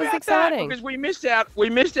happy about that exciting. Because we missed out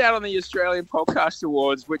on the Australian Podcast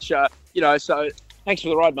Awards, which so thanks for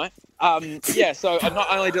the ride, mate. So not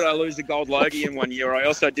only did I lose the Gold Logie in 1 year, I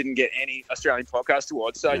also didn't get any Australian Podcast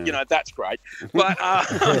Awards. So, that's great. But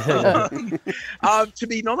to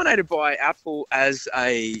be nominated by Apple as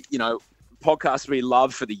a, podcast we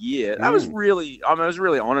love for the year, that was really, I was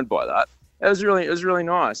really honoured by that. It was really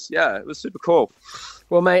nice. Yeah, it was super cool.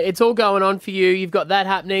 Well, mate, it's all going on for you. You've got that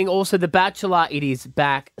happening. Also, The Bachelor, it is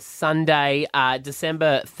back Sunday,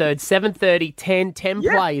 December 3rd, 7:30, 10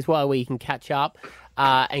 plays while we can catch up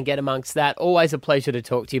and get amongst that. Always a pleasure to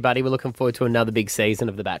talk to you, buddy. We're looking forward to another big season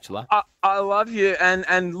of The Bachelor. I love you.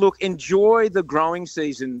 And look, enjoy the growing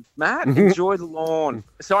season, Matt. Enjoy the lawn.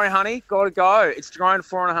 Sorry, honey, got to go. It's grown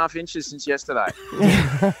 4.5 inches since yesterday.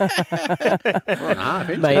 4.5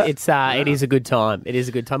 inches? Mate, it is a good time. It is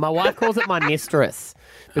a good time. My wife calls it my mistress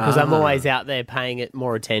because I'm always out there paying it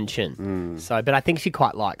more attention. So, but I think she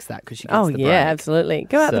quite likes that because she gets the break. Absolutely.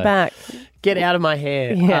 Go out the back. Get out of my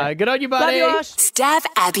hair. Yeah. Good on you, buddy. Love you, Ash. Stav,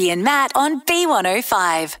 Abby and Matt on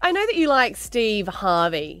B105. I know that you like Steve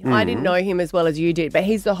Harvey. I didn't know him as well as you did, but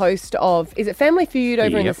he's the host of, is it Family Feud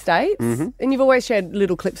over in the States? And you've always shared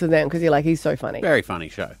little clips of them because you're like, he's so funny. Very funny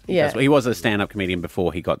show. Yeah. He was a stand-up comedian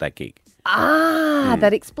before he got that gig.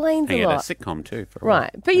 That explains He a had a lot. sitcom too for a while.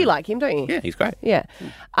 Right. But you like him, don't you? Yeah, he's great. Yeah.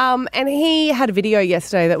 And he had a video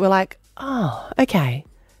yesterday that we're like, oh, okay,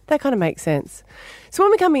 that kind of makes sense. So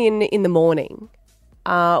when we come in the morning,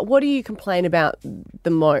 what do you complain about the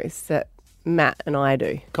most that Matt and I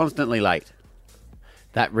do? Constantly late.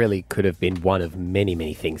 That really could have been one of many,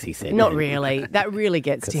 many things he said. Not really. That really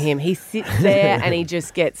gets to him. He sits there and he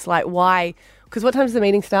just gets like, why? Because what time does the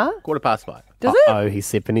meeting start? 5:15. Does it? Oh, he's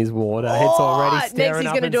sipping his water. It's already staring Next he's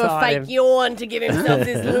up going to do a inside fake him. yawn to give himself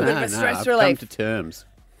this little bit of a stress I've relief. come to terms.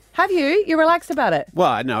 Have you? You're relaxed about it?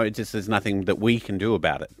 Well, no, it just there's nothing that we can do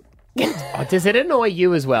about it. Oh, does it annoy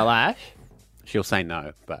you as well, Ash? She'll say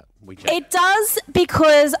no, but we check. It does,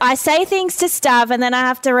 because I say things to Stav and then I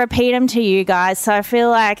have to repeat them to you guys. So I feel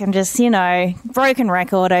like I'm just, broken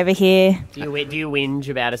record over here. Do you whinge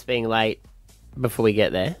about us being late before we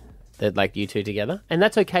get there? That like you two together? And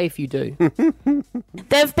that's okay if you do.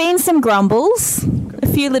 There've been some grumbles, a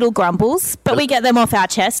few little grumbles, but we get them off our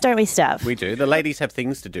chest, don't we, Stav? We do. The ladies have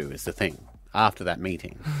things to do is the thing. After that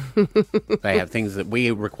meeting, they have things that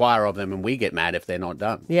we require of them, and we get mad if they're not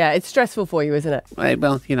done. Yeah, it's stressful for you, isn't it? Well,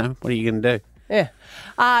 what are you going to do? Yeah.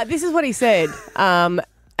 This is what he said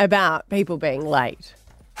about people being late.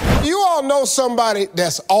 You all know somebody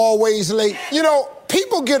that's always late?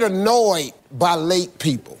 People get annoyed by late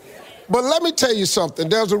people. But let me tell you something.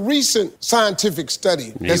 There's a recent scientific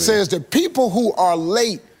study that says that people who are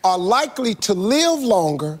late are likely to live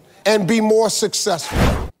longer and be more successful.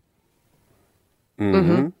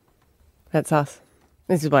 Mm-hmm. That's us.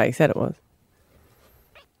 This is why he said it was.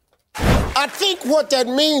 I think what that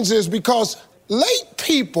means is because late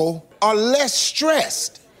people are less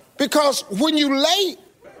stressed. Because when you late,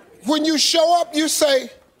 when you show up, you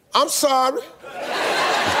say, I'm sorry.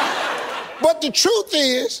 But the truth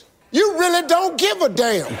is, you really don't give a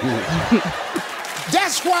damn.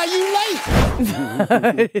 That's why you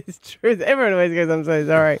late. It's true. Everyone always goes, I'm so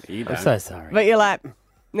sorry. I'm so sorry. But you're like,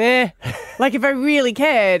 nah. Like if I really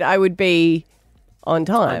cared, I would be on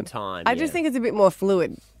time. On time, I just think it's a bit more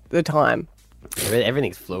fluid, the time.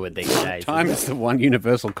 Everything's fluid these days. Time is the one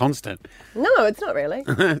universal constant. No, it's not really.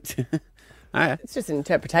 Yeah. It's just an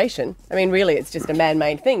interpretation. I mean, really, it's just a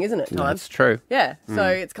man-made thing, isn't it, time? That's true. Yeah. So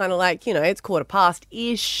it's kind of like, it's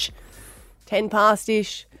 15:15-ish, 10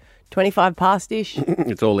 past-ish, 25 past-ish.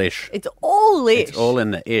 It's all ish. It's all ish. It's all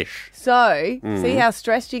in the ish. So, see how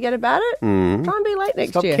stressed you get about it? Try and be late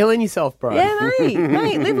next Stop year. killing yourself, bro. Yeah,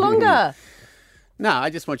 mate, live longer. No, I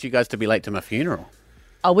just want you guys to be late to my funeral.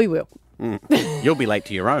 Oh, we will. You'll be late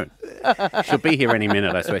to your own. She'll be here any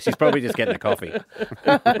minute, I swear. She's probably just getting a coffee.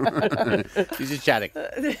 She's just chatting.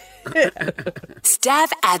 Stav,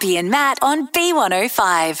 Abby and Matt on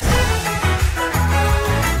B105.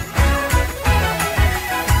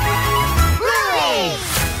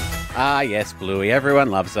 Yes, Bluey.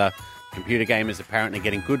 Everyone loves her. Computer Game is apparently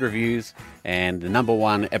getting good reviews, and the number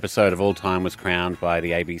one episode of all time was crowned by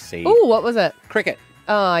the ABC. Oh, what was it? Cricket.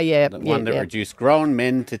 Oh, yeah. The one that reduced grown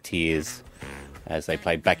men to tears as they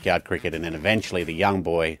played backyard cricket, and then eventually the young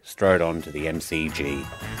boy strode on to the MCG.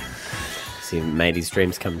 So he made his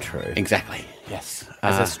dreams come true. Exactly, yes.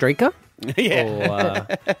 As a streaker? Yeah.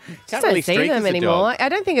 Just don't see them anymore. I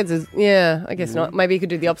don't think it's as... Yeah, I guess not. Maybe you could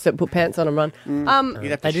do the opposite, put pants on and run.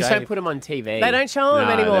 They just don't put them on TV. They don't show them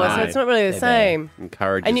anymore, so it's not really the same.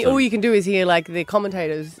 Encourage And them. all you can do is hear like the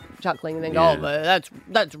commentators chuckling and then go, Yeah. oh, but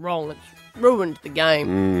that's wrong. It's ruined the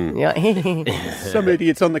game. Yeah. Some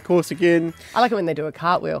idiots on the course again. I like it when they do a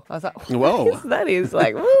cartwheel. I was like, Whoa. that is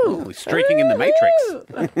like, woo. Streaking in the Matrix.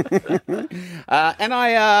 And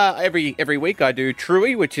I every week I do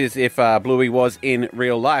Truey, which is if Bluey was in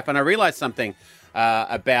real life. And I realised something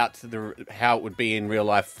about how it would be in real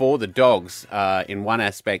life for the dogs in one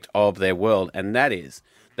aspect of their world, and that is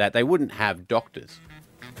that they wouldn't have doctors.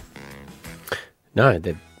 No,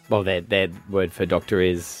 their word for doctor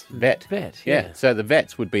is vet. Vet, Yeah. So the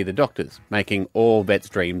vets would be the doctors, making all vets'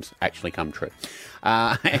 dreams actually come true.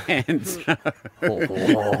 And so...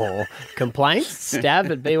 Complaints?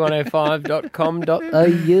 Stav at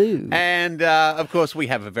b105.com.au. And, of course, we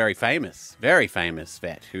have a very famous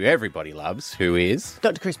vet who everybody loves, who is...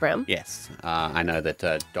 Dr. Chris Brown. Yes. I know that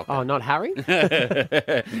Dr... Oh, not Harry?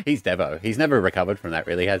 He's Devo. He's never recovered from that,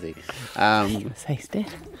 really, has he? Say he's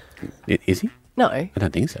dead. Is he? No. I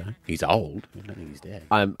don't think so. He's old. I don't think he's dead.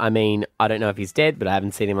 I mean, I don't know if he's dead, but I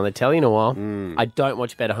haven't seen him on the telly in a while. I don't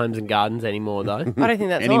watch Better Homes and Gardens anymore, though. I don't think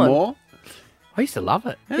that's on. Anymore? I used to love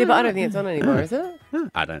it. Yeah, but I don't think it's on anymore, is it?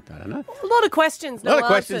 I don't know. A lot of questions, no A lot of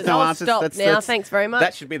answers. questions, no I'll answers. Stop now. Thanks very much.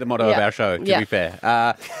 That should be the motto of our show, to be fair.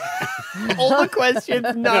 All the questions,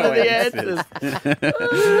 none of the answers.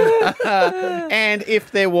 And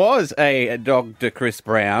if there was a Dr. Chris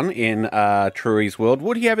Brown in Truey's world,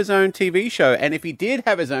 would he have his own TV show? And if he did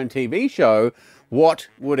have his own TV show, what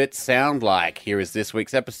would it sound like? Here is this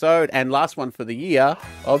week's episode and last one for the year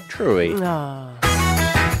of Truey.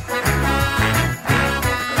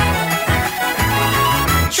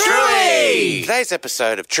 Truey! Truey! Today's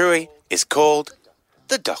episode of Truey is called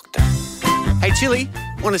The Doctor. Hey, Chili,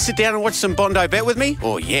 want to sit down and watch some Bondi Vet with me?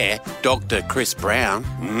 Oh, yeah, Dr. Chris Brown.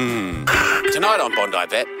 Tonight on Bondi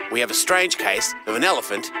Vet, we have a strange case of an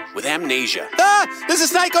elephant with amnesia. Ah, there's a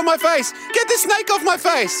snake on my face! Get the snake off my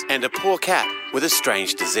face! And a poor cat with a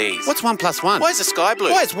strange disease. What's 1 + 1? Why is the sky blue?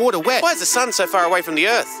 Why is water wet? Why is the sun so far away from the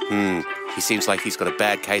earth? He seems like he's got a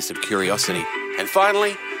bad case of curiosity. And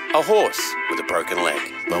finally, a horse with a broken leg.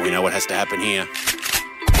 Well, we know what has to happen here.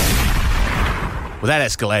 Well, that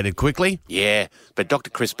escalated quickly. Yeah, but Dr.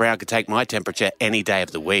 Chris Brown could take my temperature any day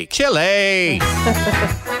of the week. Chili!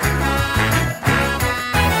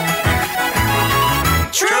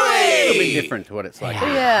 Truey! It'll be different to what it's like.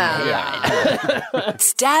 Yeah.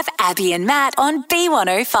 Stav, Abby and Matt on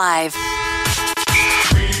B105.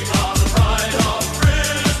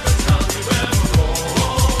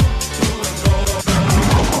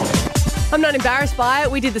 I'm not embarrassed by it.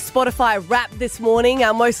 We did the Spotify Wrap this morning,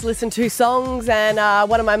 our most listened to songs, and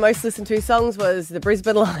one of my most listened to songs was the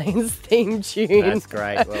Brisbane Lions theme tune. That's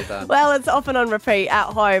great. Well done. Well, it's often on repeat at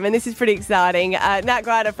home, and this is pretty exciting. Nat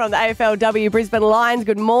Grider from the AFLW Brisbane Lions,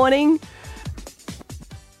 good morning.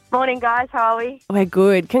 Morning, guys. How are we? We're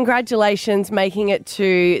good. Congratulations making it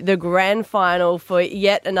to the grand final for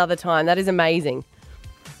yet another time. That is amazing.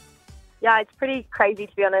 Yeah, it's pretty crazy,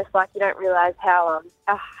 to be honest. Like, you don't realise how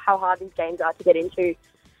hard these games are to get into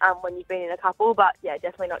when you've been in a couple. But, yeah,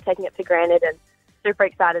 definitely not taking it for granted and super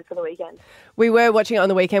excited for the weekend. We were watching it on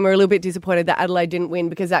the weekend. We were a little bit disappointed that Adelaide didn't win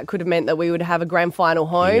because that could have meant that we would have a grand final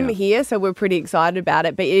home here. So we're pretty excited about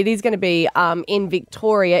it. But it is going to be in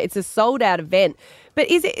Victoria. It's a sold-out event.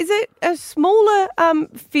 But is it a smaller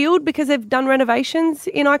field because they've done renovations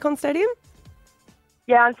in Icon Stadium?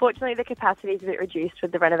 Yeah, unfortunately, the capacity is a bit reduced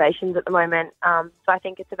with the renovations at the moment. So I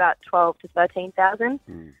think it's about 12 to 13,000.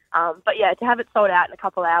 But, yeah, to have it sold out in a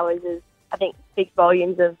couple of hours is, I think, speaks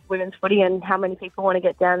volumes of women's footy and how many people want to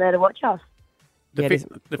get down there to watch us. The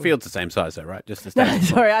field's the same size, though, right? Just the No, stadium.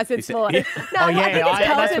 sorry, I said smaller. No,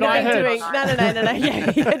 that's what I heard. No.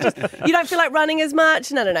 Yeah, you don't feel like running as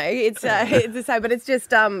much. No. It's the same, but it's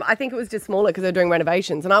just I think it was just smaller because they're doing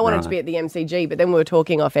renovations, and I wanted to be at the MCG, but then we were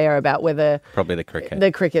talking off air about whether probably the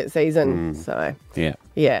cricket season. So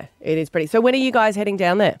yeah, it is pretty. So when are you guys heading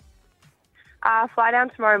down there? Fly down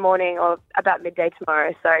tomorrow morning or about midday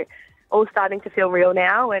tomorrow. So all starting to feel real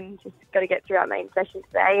now, and just got to get through our main session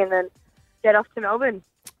today, and then get off to Melbourne.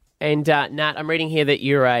 And Nat, I'm reading here that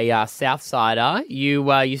you're a South Sider.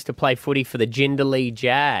 You used to play footy for the Jindalee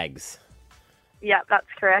Jags. Yeah, that's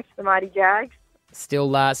correct. The mighty Jags. Still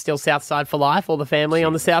South Side for life. All the family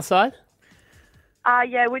on the South Side.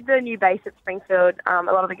 Yeah, with the new base at Springfield, a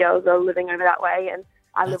lot of the girls are living over that way, and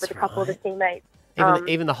I live with a couple of the teammates.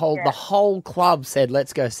 Even the whole club said,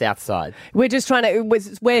 "Let's go South Side." We're just trying to.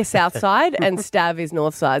 We're South Side and Stav is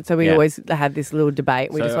North Side, so we always have this little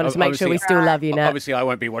debate. We just wanted to make sure we still love you, Nat. Obviously, I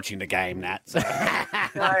won't be watching the game, Nat. So.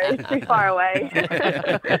 No, it's too far away.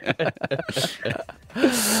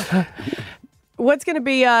 What's going to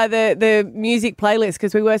be the music playlist?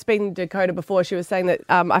 Because we were speaking to Dakota before. She was saying that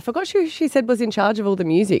I forgot she said was in charge of all the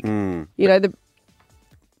music. You know,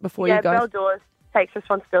 before you go. Belle Dawes takes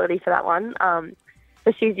responsibility for that one.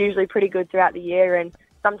 So she's usually pretty good throughout the year, and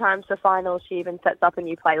sometimes for finals she even sets up a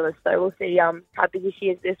new playlist. So we'll see how busy she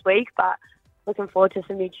is this week, but looking forward to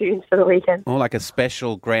some new tunes for the weekend. Oh, like a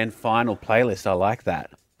special grand final playlist. I like that.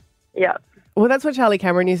 Yeah. Well, that's what Charlie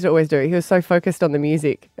Cameron used to always do. He was so focused on the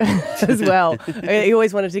music as well. He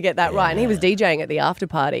always wanted to get that right. And he was DJing at the after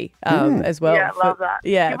party as well. Yeah, love that.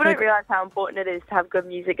 Yeah, people don't realise how important it is to have good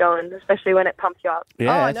music going, especially when it pumps you up.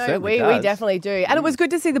 Yeah, no, we definitely do. And it was good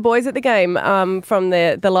to see the boys at the game from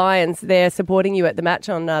the Lions. They're supporting you at the match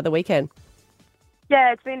on the weekend.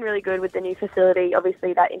 Yeah, it's been really good with the new facility.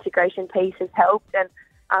 Obviously, that integration piece has helped. And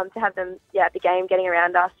to have them at the game getting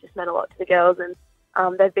around us just meant a lot to the girls. And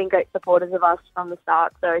they've been great supporters of us from the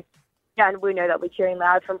start. So, yeah, and we know that we're cheering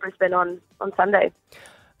loud from Brisbane on Sunday.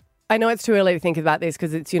 I know it's too early to think about this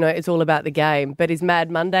because it's, it's all about the game. But is Mad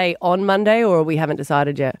Monday on Monday, or we haven't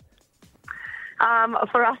decided yet?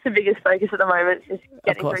 For us, the biggest focus at the moment is just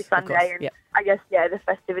getting through Sunday. And I guess, the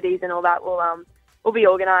festivities and all that will be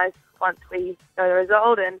organised once we know the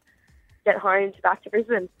result and get home back to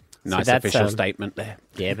Brisbane. Nice official statement there.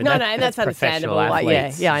 Yeah, but that's understandable. I know.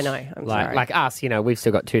 I'm sorry. Like us, we've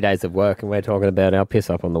still got 2 days of work, and we're talking about our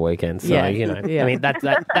piss up on the weekend. So, I mean, that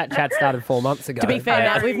chat started 4 months ago. To be fair,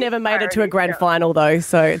 Nat, we've never made it to a grand final though,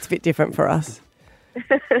 so it's a bit different for us.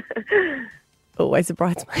 Always a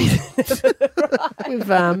bridesmaid.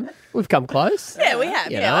 We've come close. Yeah, we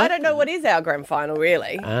have. Yeah, I don't know what is our grand final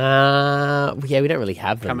really. We don't really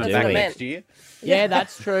have them. Coming back next year. Yeah,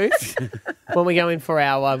 that's true. When we go in for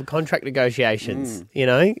our contract negotiations, you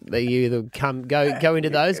know, that you either go into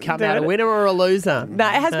those, come out a winner or a loser. No,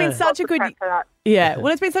 it has been such a good. Yeah, well,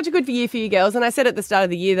 it's been such a good year for you girls, and I said at the start of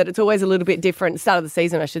the year that it's always a little bit different. Start of the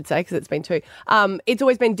season, I should say, because it's been 2. It's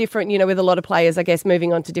always been different, you know, with a lot of players, I guess,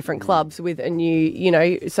 moving on to different clubs with a new, you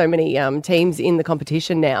know, so many teams in the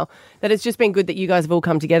competition now. That it's just been good that you guys have all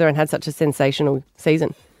come together and had such a sensational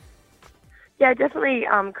season. Yeah, definitely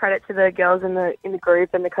credit to the girls in the group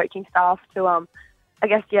and the coaching staff to, I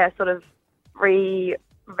guess, sort of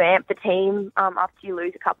revamp the team after you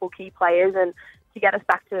lose a couple key players and to get us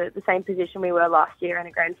back to the same position we were last year in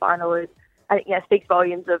a grand final is, I think, speaks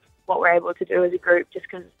volumes of what we're able to do as a group just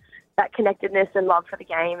because that connectedness and love for the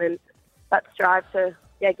game and that strive to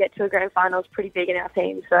get to a grand final is pretty big in our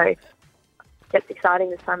team. So it gets exciting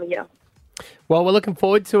this time of year. Well, we're looking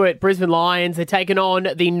forward to it. Brisbane Lions are taking on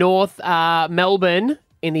the North Melbourne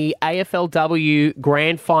in the AFLW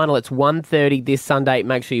Grand Final. It's 1:30 this Sunday.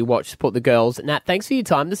 Make sure you watch, support the girls. Nat, thanks for your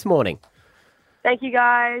time this morning. Thank you,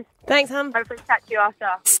 guys. Thanks, hon. Hopefully catch you after.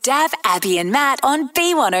 Stav, Abby and Matt on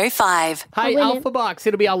B105. Hey, Alpha Bucks,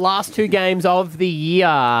 it'll be our last 2 games of the year.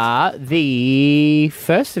 The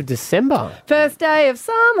 1st of December. First day of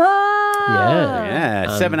summer.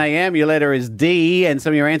 Yeah. 7 a.m. Your letter is D, and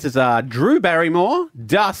some of your answers are Drew Barrymore,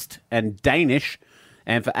 Dust, and Danish.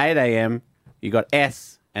 And for 8 a.m., you got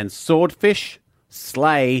S and Swordfish,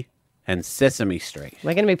 Slay, and Sesame Street.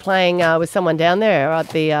 We're going to be playing with someone down there at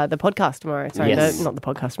the podcast tomorrow. Sorry, Yes. no, not the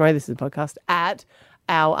podcast tomorrow. This is the podcast at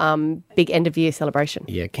our big end of year celebration.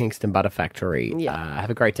 Yeah, Kingston Butter Factory. Yeah. Have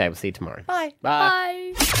a great day. We'll see you tomorrow. Bye.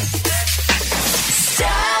 Bye.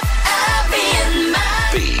 Stav